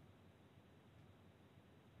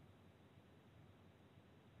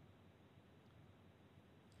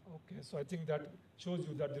 Okay, so I think that shows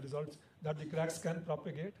you that the results, that the cracks can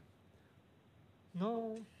propagate.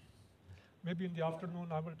 No, maybe in the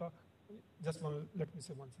afternoon I will talk, let me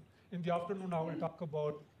say one thing. In the afternoon I will talk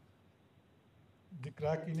about the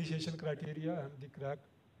crack initiation criteria and the crack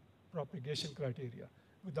propagation criteria.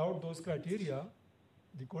 Without those criteria,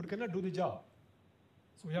 the code cannot do the job.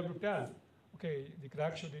 So we have to tell, okay, the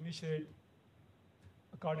crack should initiate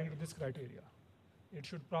according to this criteria. It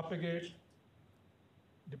should propagate,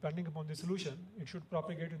 depending upon the solution, it should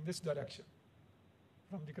propagate in this direction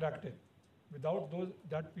from the crack tip. Without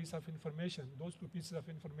that piece of information, those 2 pieces of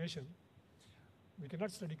information, we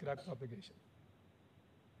cannot study crack propagation.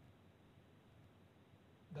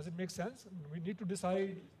 Does it make sense? We need to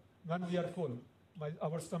decide when we are full.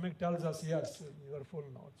 Our stomach tells us, yes, you are full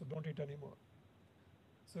now, so don't eat anymore.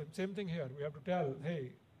 So same thing here. We have to tell,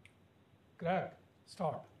 hey, crack,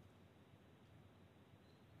 start.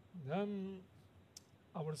 Then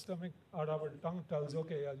our stomach or our tongue tells,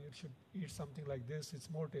 okay, you should eat something like this, it's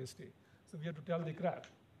more tasty. So we have to tell the crack,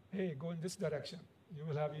 hey, go in this direction, you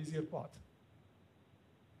will have easier path.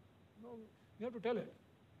 No, you have to tell it,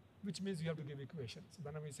 which means you have to give equations.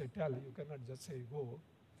 When we say tell, you cannot just say go,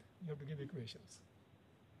 you have to give equations.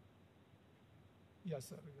 Yes,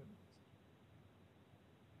 sir.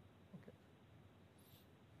 Okay.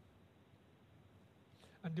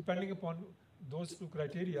 And depending upon those 2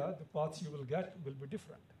 criteria, the paths you will get will be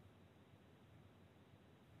different.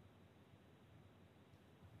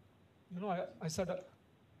 I said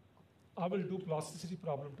I will do plasticity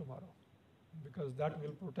problem tomorrow because that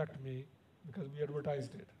will protect me because we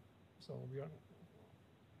advertised it. So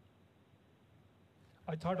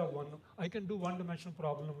I thought of one. I can do one-dimensional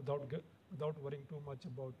problem without worrying too much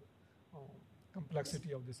about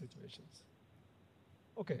complexity of the situations.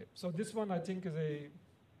 Okay, so this one I think is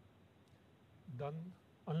done.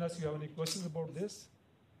 Unless you have any questions about this,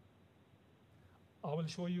 I will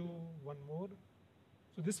show you one more.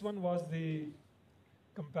 So this one was the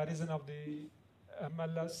comparison of the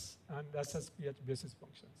MLS and SSPH basis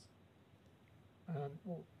functions. And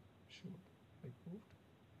oh, shoot, I moved.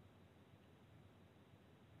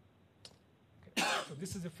 Okay, so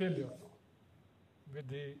this is a failure now.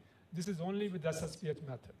 This is only with SSPH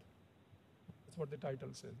method. That's what the title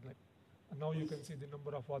says. And now you can see the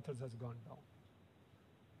number of authors has gone down.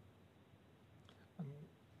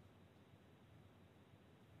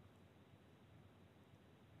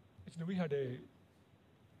 Actually,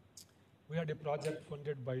 we had a project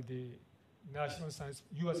funded by the U.S.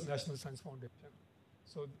 National Science Foundation.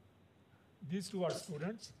 So these 2 are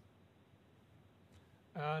students,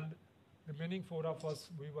 and remaining 4 of us,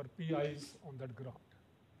 we were PIs on that grant.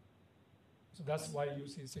 So that's why you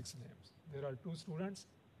see 6 names. There are 2 students,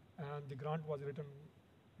 and the grant was written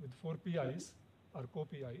with 4 PIs, or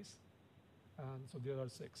co-PIs, and so there are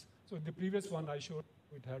 6. So in the previous one I showed,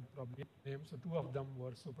 it had probably 8 names, so 2 of them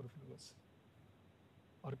were superfluous,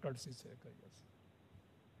 or courtesy sake, I guess.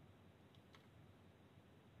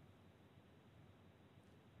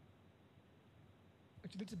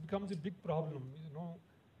 Actually, it becomes a big problem,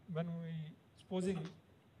 when supposing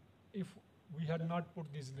if we had not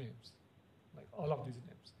put these names, like all of these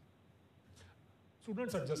names.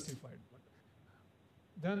 Students are justified, but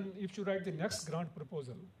then if you write the next grant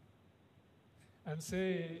proposal and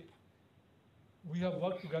say, we have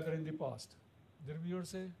worked together in the past, the reviewer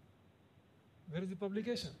say, where is the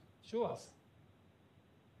publication? Show us.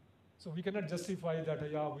 So we cannot justify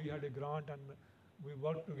that, yeah, we had a grant and we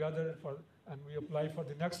worked together and we apply for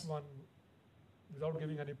the next one without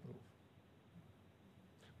giving any proof.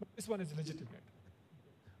 But this one is legitimate,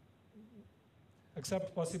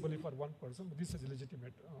 except possibly for one person, but this is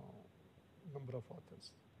legitimate number of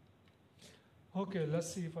authors. Okay,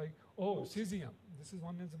 let's see if cesium. This is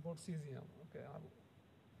one is about cesium. Okay,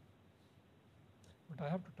 but I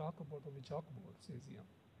have to talk about on the chalkboard, cesium.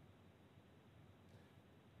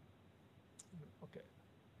 Okay.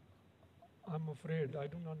 I'm afraid I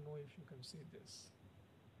do not know if you can see this.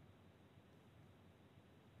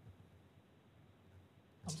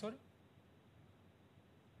 I'm sorry?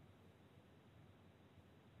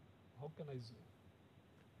 How can I zoom?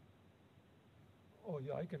 Oh,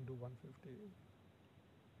 yeah, I can do 150.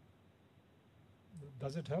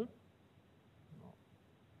 Does it help? No.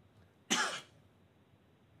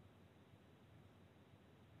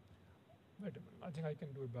 Wait a minute. I think I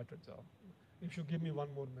can do a better job. If you give me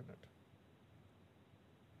one more minute.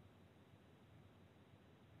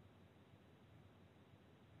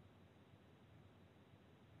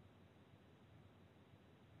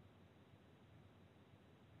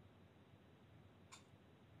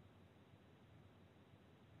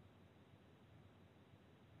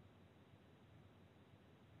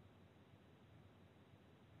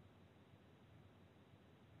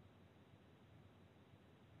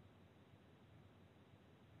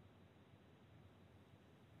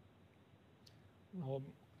 Now,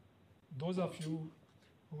 those of you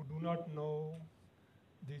who do not know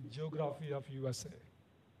the geography of USA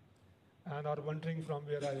and are wondering from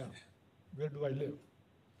where I am, where do I live?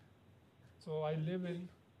 So I live in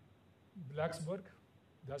Blacksburg,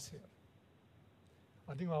 that's here.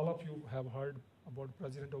 I think all of you have heard about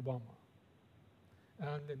President Obama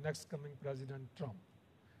and the next coming President Trump.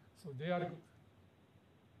 So they are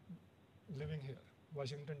living here,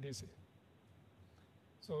 Washington, D.C.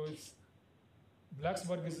 So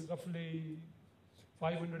Blacksburg is roughly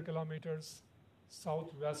 500 kilometers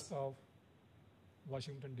southwest of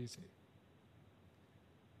Washington, D.C.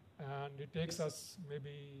 And it takes us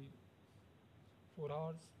maybe 4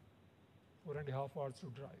 hours, 4.5 hours to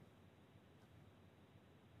drive.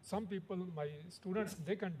 Some people, my students,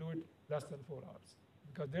 they can do it less than 4 hours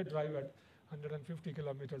because they drive at 150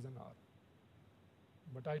 kilometers an hour.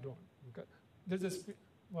 But I don't. There's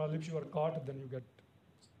if you are caught, then you get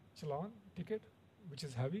challan ticket, which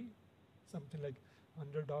is heavy, something like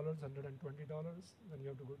 $100, $120. Then you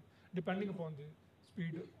have to go, depending upon the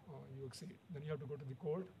speed you exceed. Then you have to go to the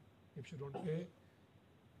court if you don't pay.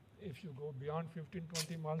 If you go beyond 15,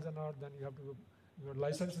 20 miles an hour, then you have to, your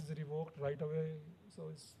license is revoked right away. So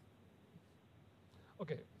it's,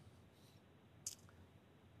 okay.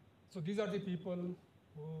 So these are the people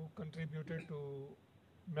who contributed to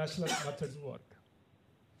meshless methods work.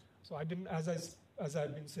 So I didn't, as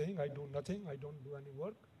I've been saying, I do nothing. I don't do any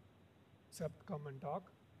work except come and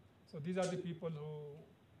talk. So these are the people who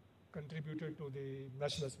contributed to the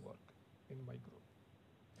meshless work in my group.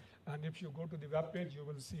 And if you go to the web page, you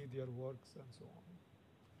will see their works and so on.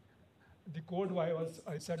 The code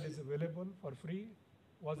I said is available for free,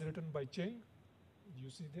 was written by Cheng. You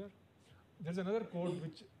see there. There's another code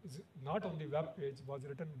which is not on the web page, was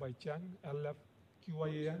written by Chen, LF,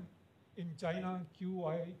 QIAN. In China, Q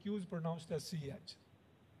is pronounced as CH.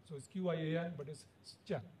 So it's QIAN, but it's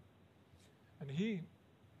Chen. And he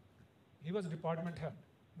was department head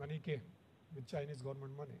when he came with Chinese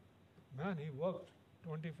government money. Man, he worked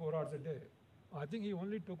 24 hours a day. I think he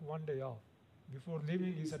only took 1 day off. Before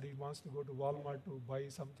leaving, he said he wants to go to Walmart to buy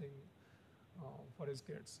something for his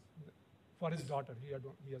kids. For his daughter, he has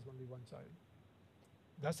only one child.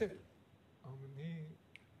 That's it.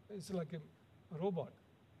 It's like a robot.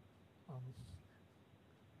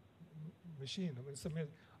 Machine. It's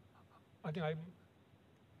amazing. I think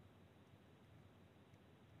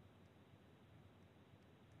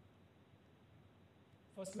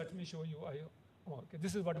first, let me show you. Okay,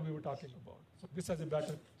 this is what we were talking about. So this has a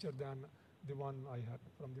better picture than the one I had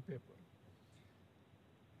from the paper.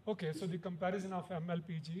 Okay, so the comparison of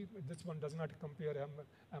MLPG, this one does not compare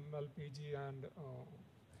MLPG and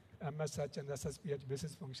MSH and SSPH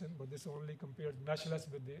basis function, but this only compares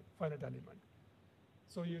meshless with the finite element.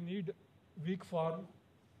 So you need weak form.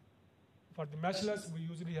 For the meshless, we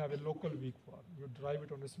usually have a local weak form. You drive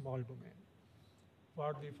it on a small domain.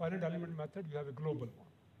 For the finite element method, you have a global one.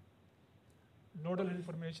 Nodal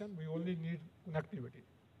information, we only need connectivity.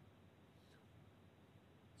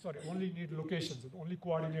 Sorry, only need locations, only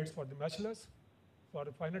coordinates for the meshless. For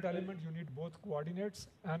the finite element, you need both coordinates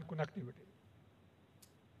and connectivity.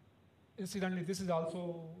 Incidentally,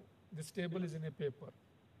 this table is in a paper.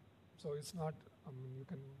 So it's not, you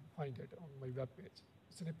can find it on my web page.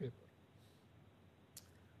 It's in a paper.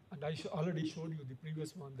 And I already showed you the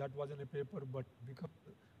previous one. That was in a paper, but because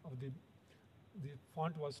of the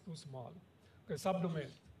font was too small. Okay, subdomain.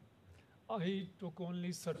 I took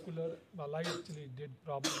only circular. Well, I actually did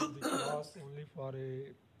problem of the class only for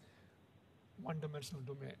a one-dimensional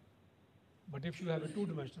domain. But if you have a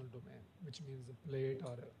two-dimensional domain, which means a plate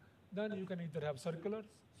then you can either have circular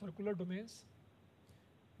domains.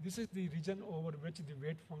 This is the region over which the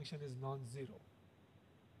weight function is non-zero.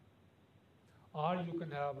 Or you can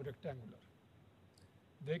have rectangular.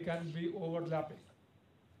 They can be overlapping.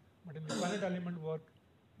 But in the finite element work,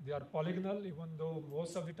 they are polygonal, even though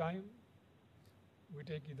most of the time we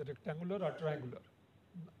take either rectangular or triangular.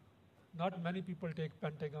 Not many people take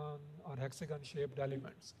pentagon or hexagon shaped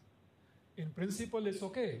elements. In principle, it's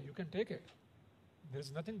okay, you can take it.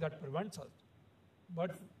 There's nothing that prevents us.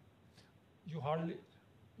 But you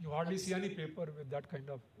hardly see any paper with that kind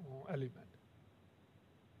of element.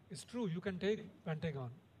 It's true, you can take pentagon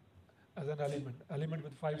as an element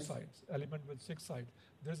with 5 sides, element with 6 sides.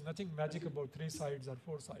 There's nothing magic about 3 sides or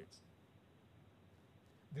 4 sides.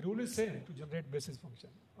 The rule is same to generate basis function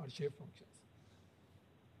or shape functions.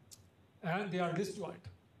 And they are disjoint.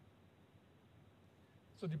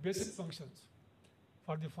 So the basic functions,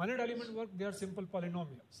 for the finite element work, they are simple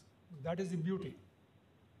polynomials. That is the beauty.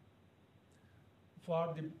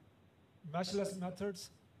 For the meshless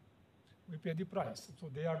methods, we pay the price. So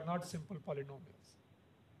they are not simple polynomials.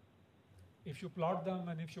 If you plot them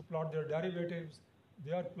and if you plot their derivatives,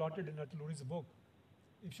 they are plotted in Atluri's book.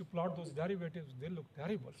 If you plot those derivatives, they look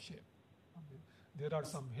terrible shape. There are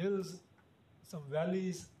some hills, some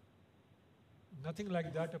valleys. Nothing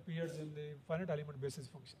like that appears in the finite element basis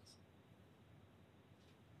functions.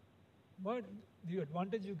 But the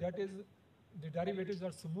advantage you get is the derivatives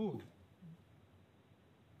are smooth.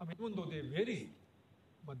 Even though they vary,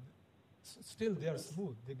 but still they are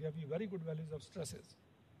smooth. They give you very good values of stresses.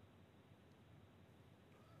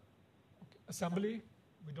 Okay. Assembly,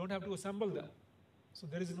 we don't have to assemble them. So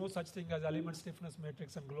there is no such thing as element stiffness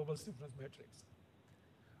matrix and global stiffness matrix.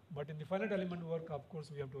 But in the finite element work, of course,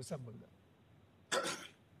 we have to assemble them.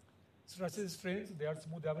 Stresses, strains, they are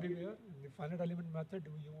smooth everywhere. In the finite element method,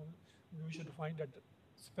 we should find at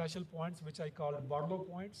special points, which I call Barlow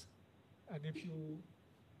points. And if you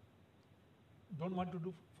don't want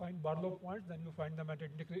to find Barlow points, then you find them at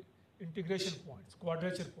integration points,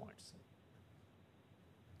 quadrature points.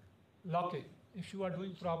 Locking, if you are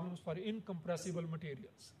doing problems for incompressible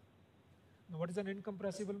materials. Now, what is an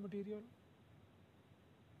incompressible material?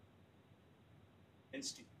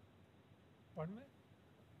 Density. Pardon me?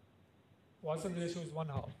 Poisson's ratio is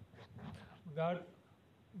 1/2. That,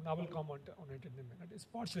 I will comment on it in a minute. It's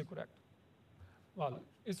partially correct. Well,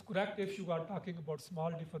 it's correct if you are talking about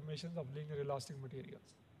small deformations of linear elastic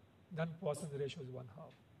materials. Then Poisson's ratio is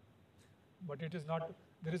 1/2. But it is not,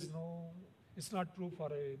 it's not true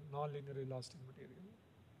for a non-linear elastic material.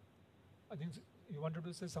 I think you wanted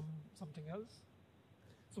to say something else?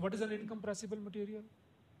 So what is an incompressible material?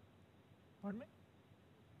 Pardon me?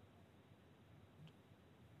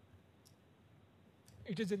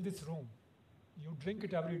 It is in this room. You drink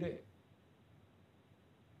it every day.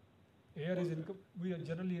 Air is we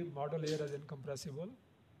generally model air as incompressible,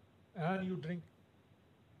 and you drink.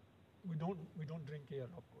 We don't drink air,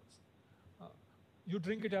 of course. You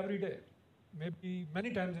drink it every day, maybe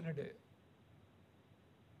many times in a day.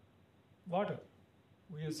 Water,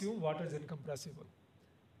 we assume water is incompressible.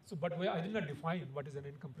 So, but I did not define what is an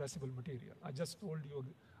incompressible material. I just told you,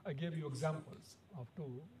 I gave you examples of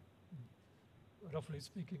two, roughly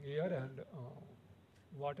speaking, air and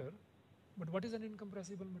water. But what is an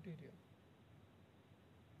incompressible material?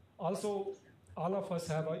 Also, all of us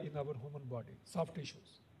have in our human body soft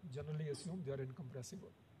tissues. Generally assume they are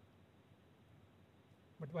incompressible.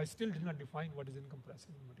 But I still did not define what is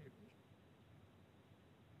incompressible material.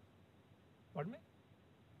 Pardon me?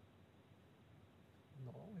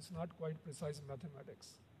 No, it's not quite precise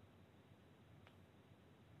mathematics.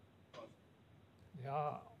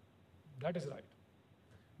 Yeah, that is right.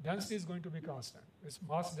 Density is going to be constant. Its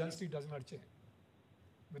mass density does not change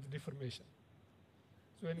with deformation.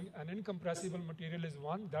 So an incompressible material is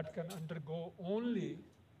one that can undergo only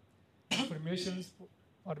deformations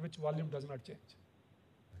for which volume does not change.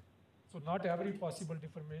 So not every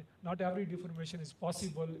deformation is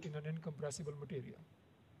possible in an incompressible material.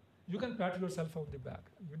 You can pat yourself on the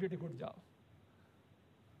back. You did a good job.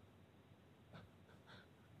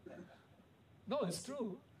 No, it's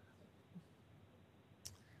true.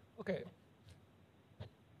 Okay.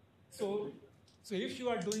 So if you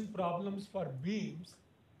are doing problems for beams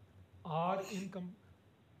or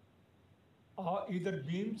are either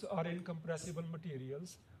beams or incompressible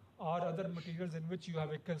materials or other materials in which you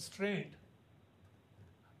have a constraint.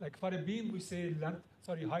 Like for a beam, we say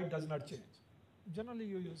height does not change. Generally,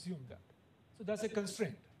 you assume that. So that's a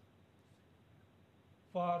constraint.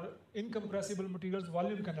 For incompressible materials,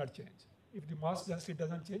 volume cannot change. If the mass density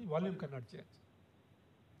doesn't change, volume cannot change.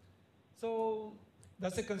 So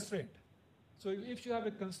that's a constraint. So if you have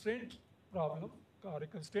a constraint problem or a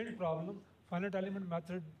constraint problem, finite element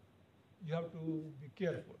method, you have to be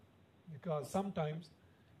careful because sometimes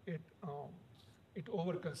it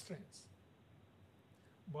over constrains.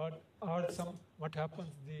 But what happens,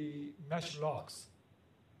 the mesh locks.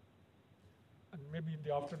 And maybe in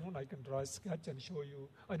the afternoon I can draw a sketch and show you.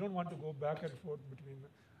 I don't want to go back and forth between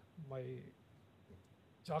my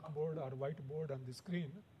chalkboard or whiteboard and the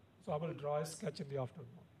screen. So I will draw a sketch in the afternoon.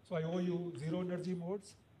 So I owe you zero energy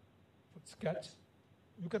modes for sketch.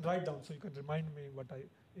 You can write down so you can remind me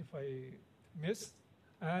if I miss.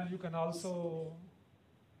 And you can also,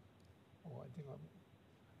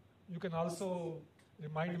 you can also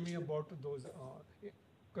remind me about those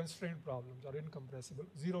constraint problems or incompressible,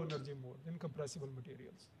 zero energy mode, incompressible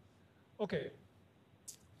materials. Okay,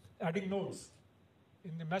 adding nodes.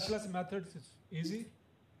 In the meshless methods, it's easy.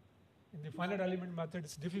 In the finite element method,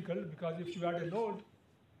 it's difficult because if you add a node,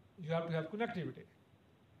 you have to have connectivity.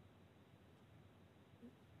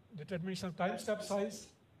 Determination of time step size,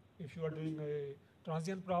 if you are doing a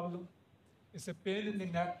transient problem, it's a pain in the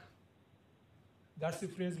neck. That's the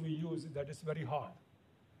phrase we use, that is very hard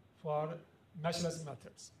for meshless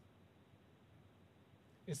methods.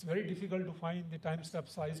 It's very difficult to find the time step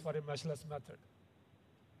size for a meshless method.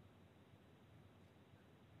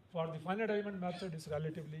 For the finite element method, it's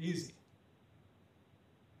relatively easy.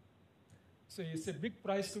 So it's a big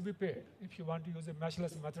price to be paid if you want to use a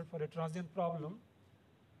meshless method for a transient problem.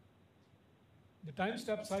 The time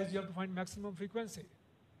step size, you have to find maximum frequency.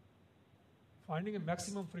 Finding a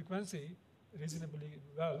maximum frequency reasonably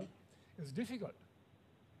well is difficult.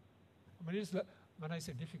 I mean, when I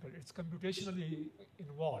say difficult, it's computationally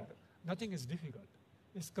involved. Nothing is difficult.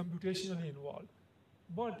 It's computationally involved.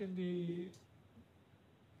 But in the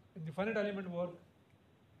finite element work,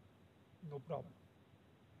 no problem.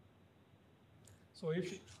 So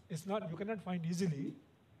if it's not, you cannot find easily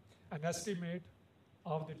an estimate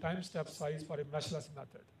of the time step size for a meshless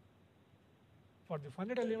method. For the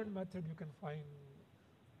finite element method, you can find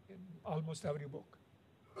in almost every book.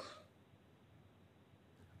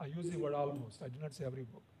 I use the word almost, I do not say every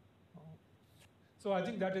book. So I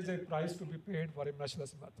think that is a price to be paid for a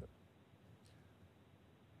meshless method.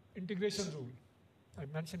 Integration rule. I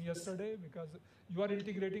mentioned yesterday because you are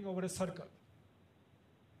integrating over a circle.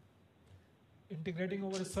 Integrating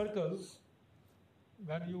over a circle,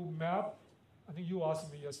 when you map, I think you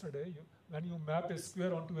asked me yesterday, when you map a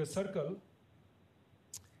square onto a circle,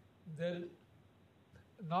 then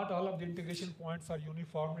not all of the integration points are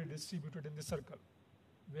uniformly distributed in the circle,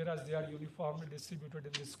 whereas they are uniformly distributed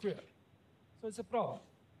in the square. So it's a problem.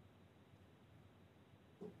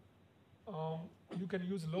 You can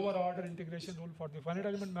use lower order integration rule for the finite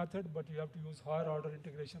element method, but you have to use higher order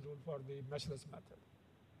integration rule for the meshless method.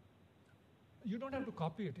 You don't have to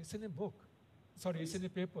copy it, it's in a book. Sorry, it's in a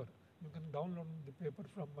paper. You can download the paper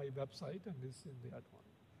from my website and it's in that one.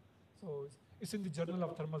 So it's in the Journal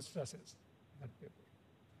of Thermal Stresses, that paper.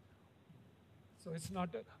 So it's not,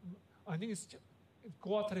 I think it's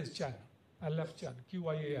co-author is Chan, LF Chan,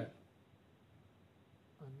 QIAN.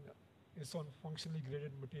 And it's on functionally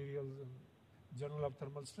graded materials and Journal of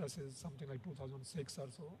Thermal Stresses, something like 2006 or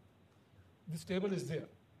so. This table is there.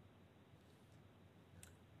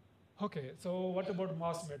 Okay, so what about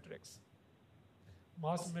mass matrix?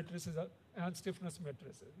 Mass matrices and stiffness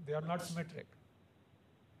matrices, they are not symmetric.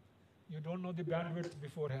 You don't know the bandwidth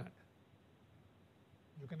beforehand.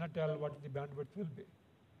 You cannot tell what the bandwidth will be.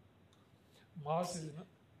 Mass is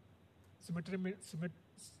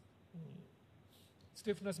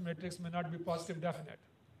stiffness matrix may not be positive definite.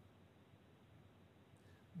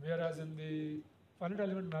 Whereas in the finite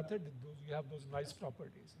element method, you have those nice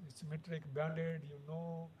properties. The symmetric banded, you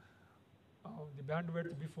know the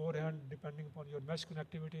bandwidth beforehand depending upon your mesh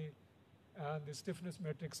connectivity, and the stiffness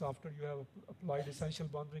matrix after you have applied essential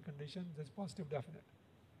boundary conditions is positive definite.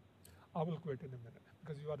 I will quit in a minute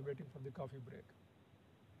because you are waiting for the coffee break.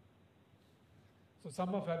 So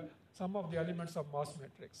some of the elements of mass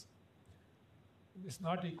matrix is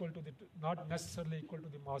not necessarily equal to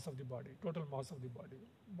the mass of the body, total mass of the body,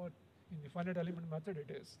 but in the finite element method it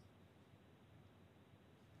is.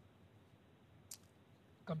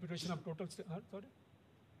 Computation of total, sorry?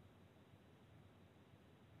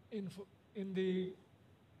 In the,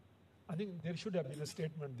 I think there should have been a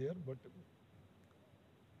statement there, but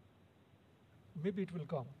maybe it will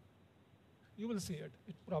come. You will see it.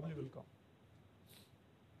 It probably will come.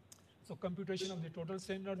 So computation of the total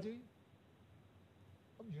strain energy,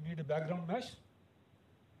 you need a background mesh.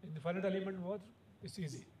 In the finite element world, it's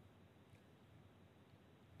easy.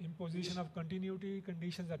 Imposition of continuity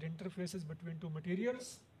conditions at interfaces between two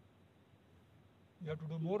materials. You have to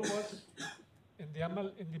do more work in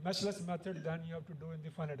the meshless method than you have to do in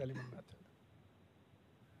the finite element method.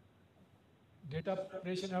 Data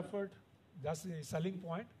preparation effort, that's the selling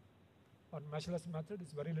point. On meshless method,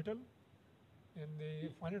 it's very little. In the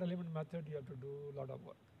finite element method, you have to do a lot of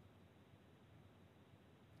work.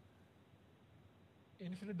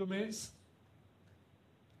 Infinite domains.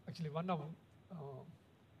 Actually,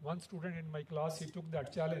 one student in my class, he took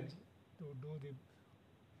that challenge to do the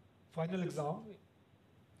final exam.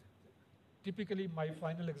 Typically, my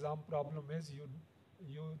final exam problem is you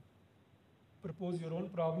propose your own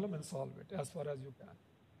problem and solve it as far as you can.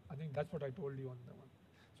 I think that's what I told you on the one.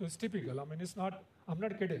 So it's typical. I mean, it's not. I'm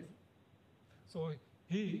not kidding. So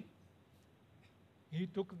he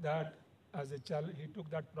took that as a challenge. He took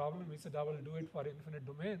that problem. He said, "I will do it for infinite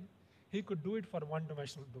domain." He could do it for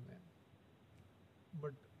one-dimensional domain,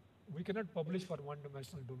 but we cannot publish for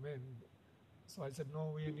one-dimensional domain. So I said,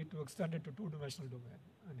 "No, we need to extend it to two-dimensional domain."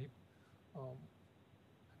 And he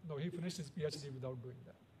finished his PhD without doing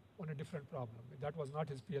that on a different problem. That was not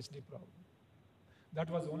his PhD problem. That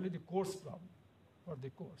was only the course problem for the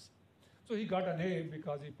course. So he got an A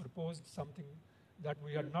because he proposed something that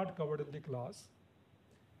we had not covered in the class,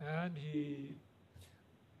 and he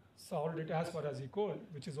solved it as far as he could,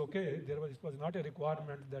 which is okay. It was not a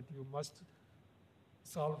requirement that you must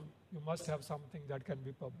have something that can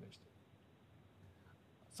be published.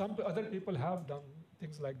 Some other people have done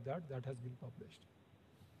things like that has been published.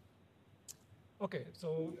 Okay,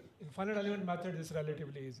 so in finite element method, it's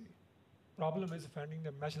relatively easy. Problem is finding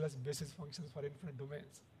the meshless basis functions for infinite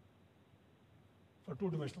domains. For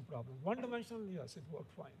two-dimensional problems. One-dimensional, yes, it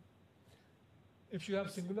worked fine. If you have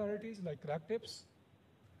singularities like crack tips,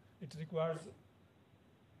 it requires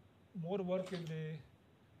more work in the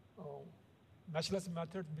meshless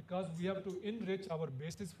method because we have to enrich our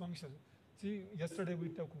basis function. See, yesterday we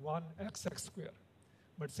took 1x square,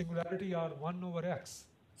 but singularity are 1 over x,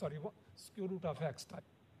 square root of x type.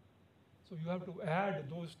 So you have to add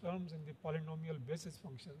those terms in the polynomial basis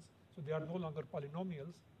functions, so they are no longer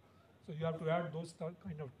polynomials. So you have to add those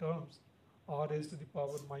kind of terms, r raised to the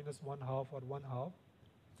power minus 1/2 or 1/2,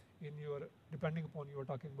 depending upon you are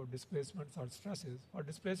talking about displacements or stresses. For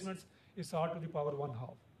displacements, it's r to the power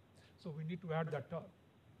 1/2. So we need to add that term.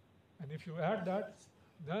 And if you add that,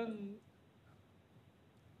 then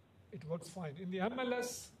it works fine. In the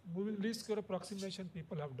MLS, moving least square approximation,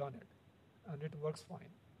 people have done it, and it works fine.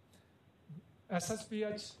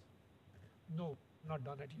 SSPH, no, not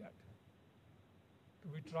done it yet.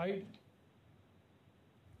 We tried,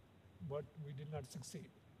 but we did not succeed.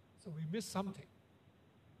 So we missed something.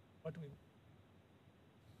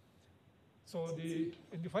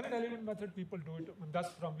 In the finite element method, people do it, and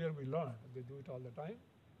that's from where we learned. They do it all the time.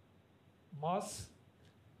 Mass.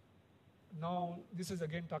 Now, this is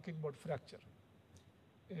again talking about fracture.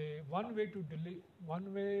 One way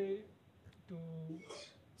to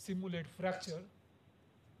simulate fracture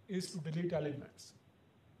is to delete elements.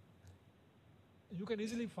 You can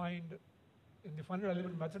easily find in the finite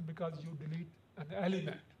element method because you delete an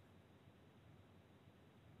element.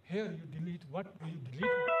 Here you delete what? You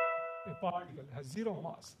delete a particle has 0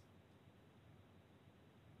 mass.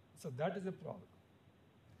 So that is a problem.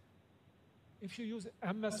 If you use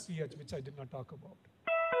MSPH, which I did not talk about,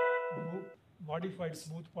 modified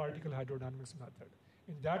smooth particle hydrodynamics method.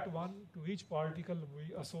 In that one, to each particle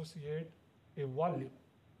we associate a volume.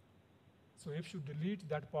 So if you delete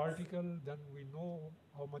that particle, then we know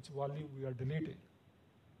how much volume we are deleting.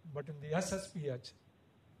 But in the SSPH,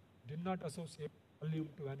 did not associate volume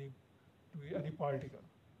to any particle.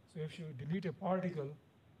 So if you delete a particle,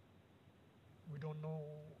 we don't know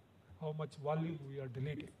how much volume we are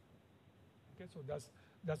deleting. Okay, so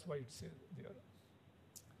that's why it's there.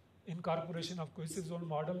 Incorporation of cohesive zone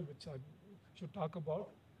model, which I should talk about,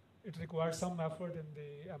 it requires some effort in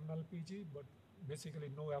the MLPG, but basically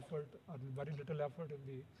no effort or very little effort in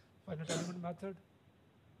the finite element method.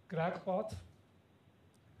 Crack path,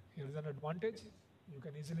 here is an advantage. You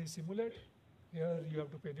can easily simulate. Here you have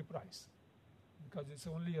to pay the price because it's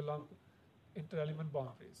only along inter-element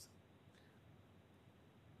boundaries.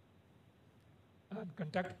 And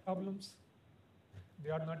contact problems, they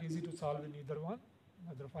are not easy to solve in either one,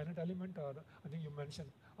 either finite element or I think you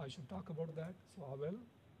mentioned I should talk about that, so I will.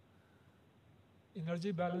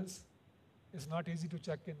 Energy balance, It's not easy to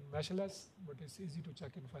check in meshless, but it's easy to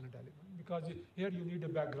check in finite element because here you need a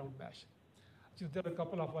background mesh. So there are a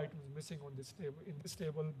couple of items missing on this table, in this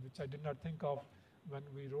table, which I did not think of when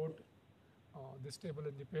we wrote this table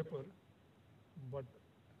in the paper. But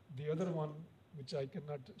the other one, which I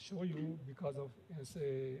cannot show you because of,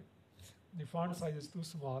 say, the font size is too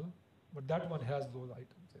small, but that one has those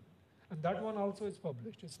items in it. And that one also is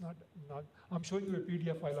published. It's not I'm showing you a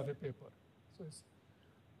PDF file of a paper. So it's,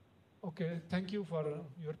 okay, thank you for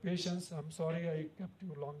your patience. I'm sorry I kept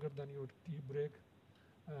you longer than your tea break.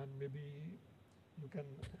 And maybe you can,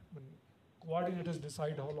 coordinators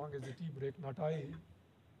decide how long is the tea break, not I.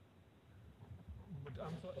 But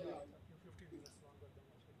I'm sorry, I kept you 15 minutes longer than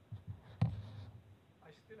I should.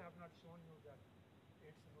 I still have not shown you that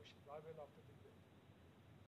 8 solutions. I will after the break.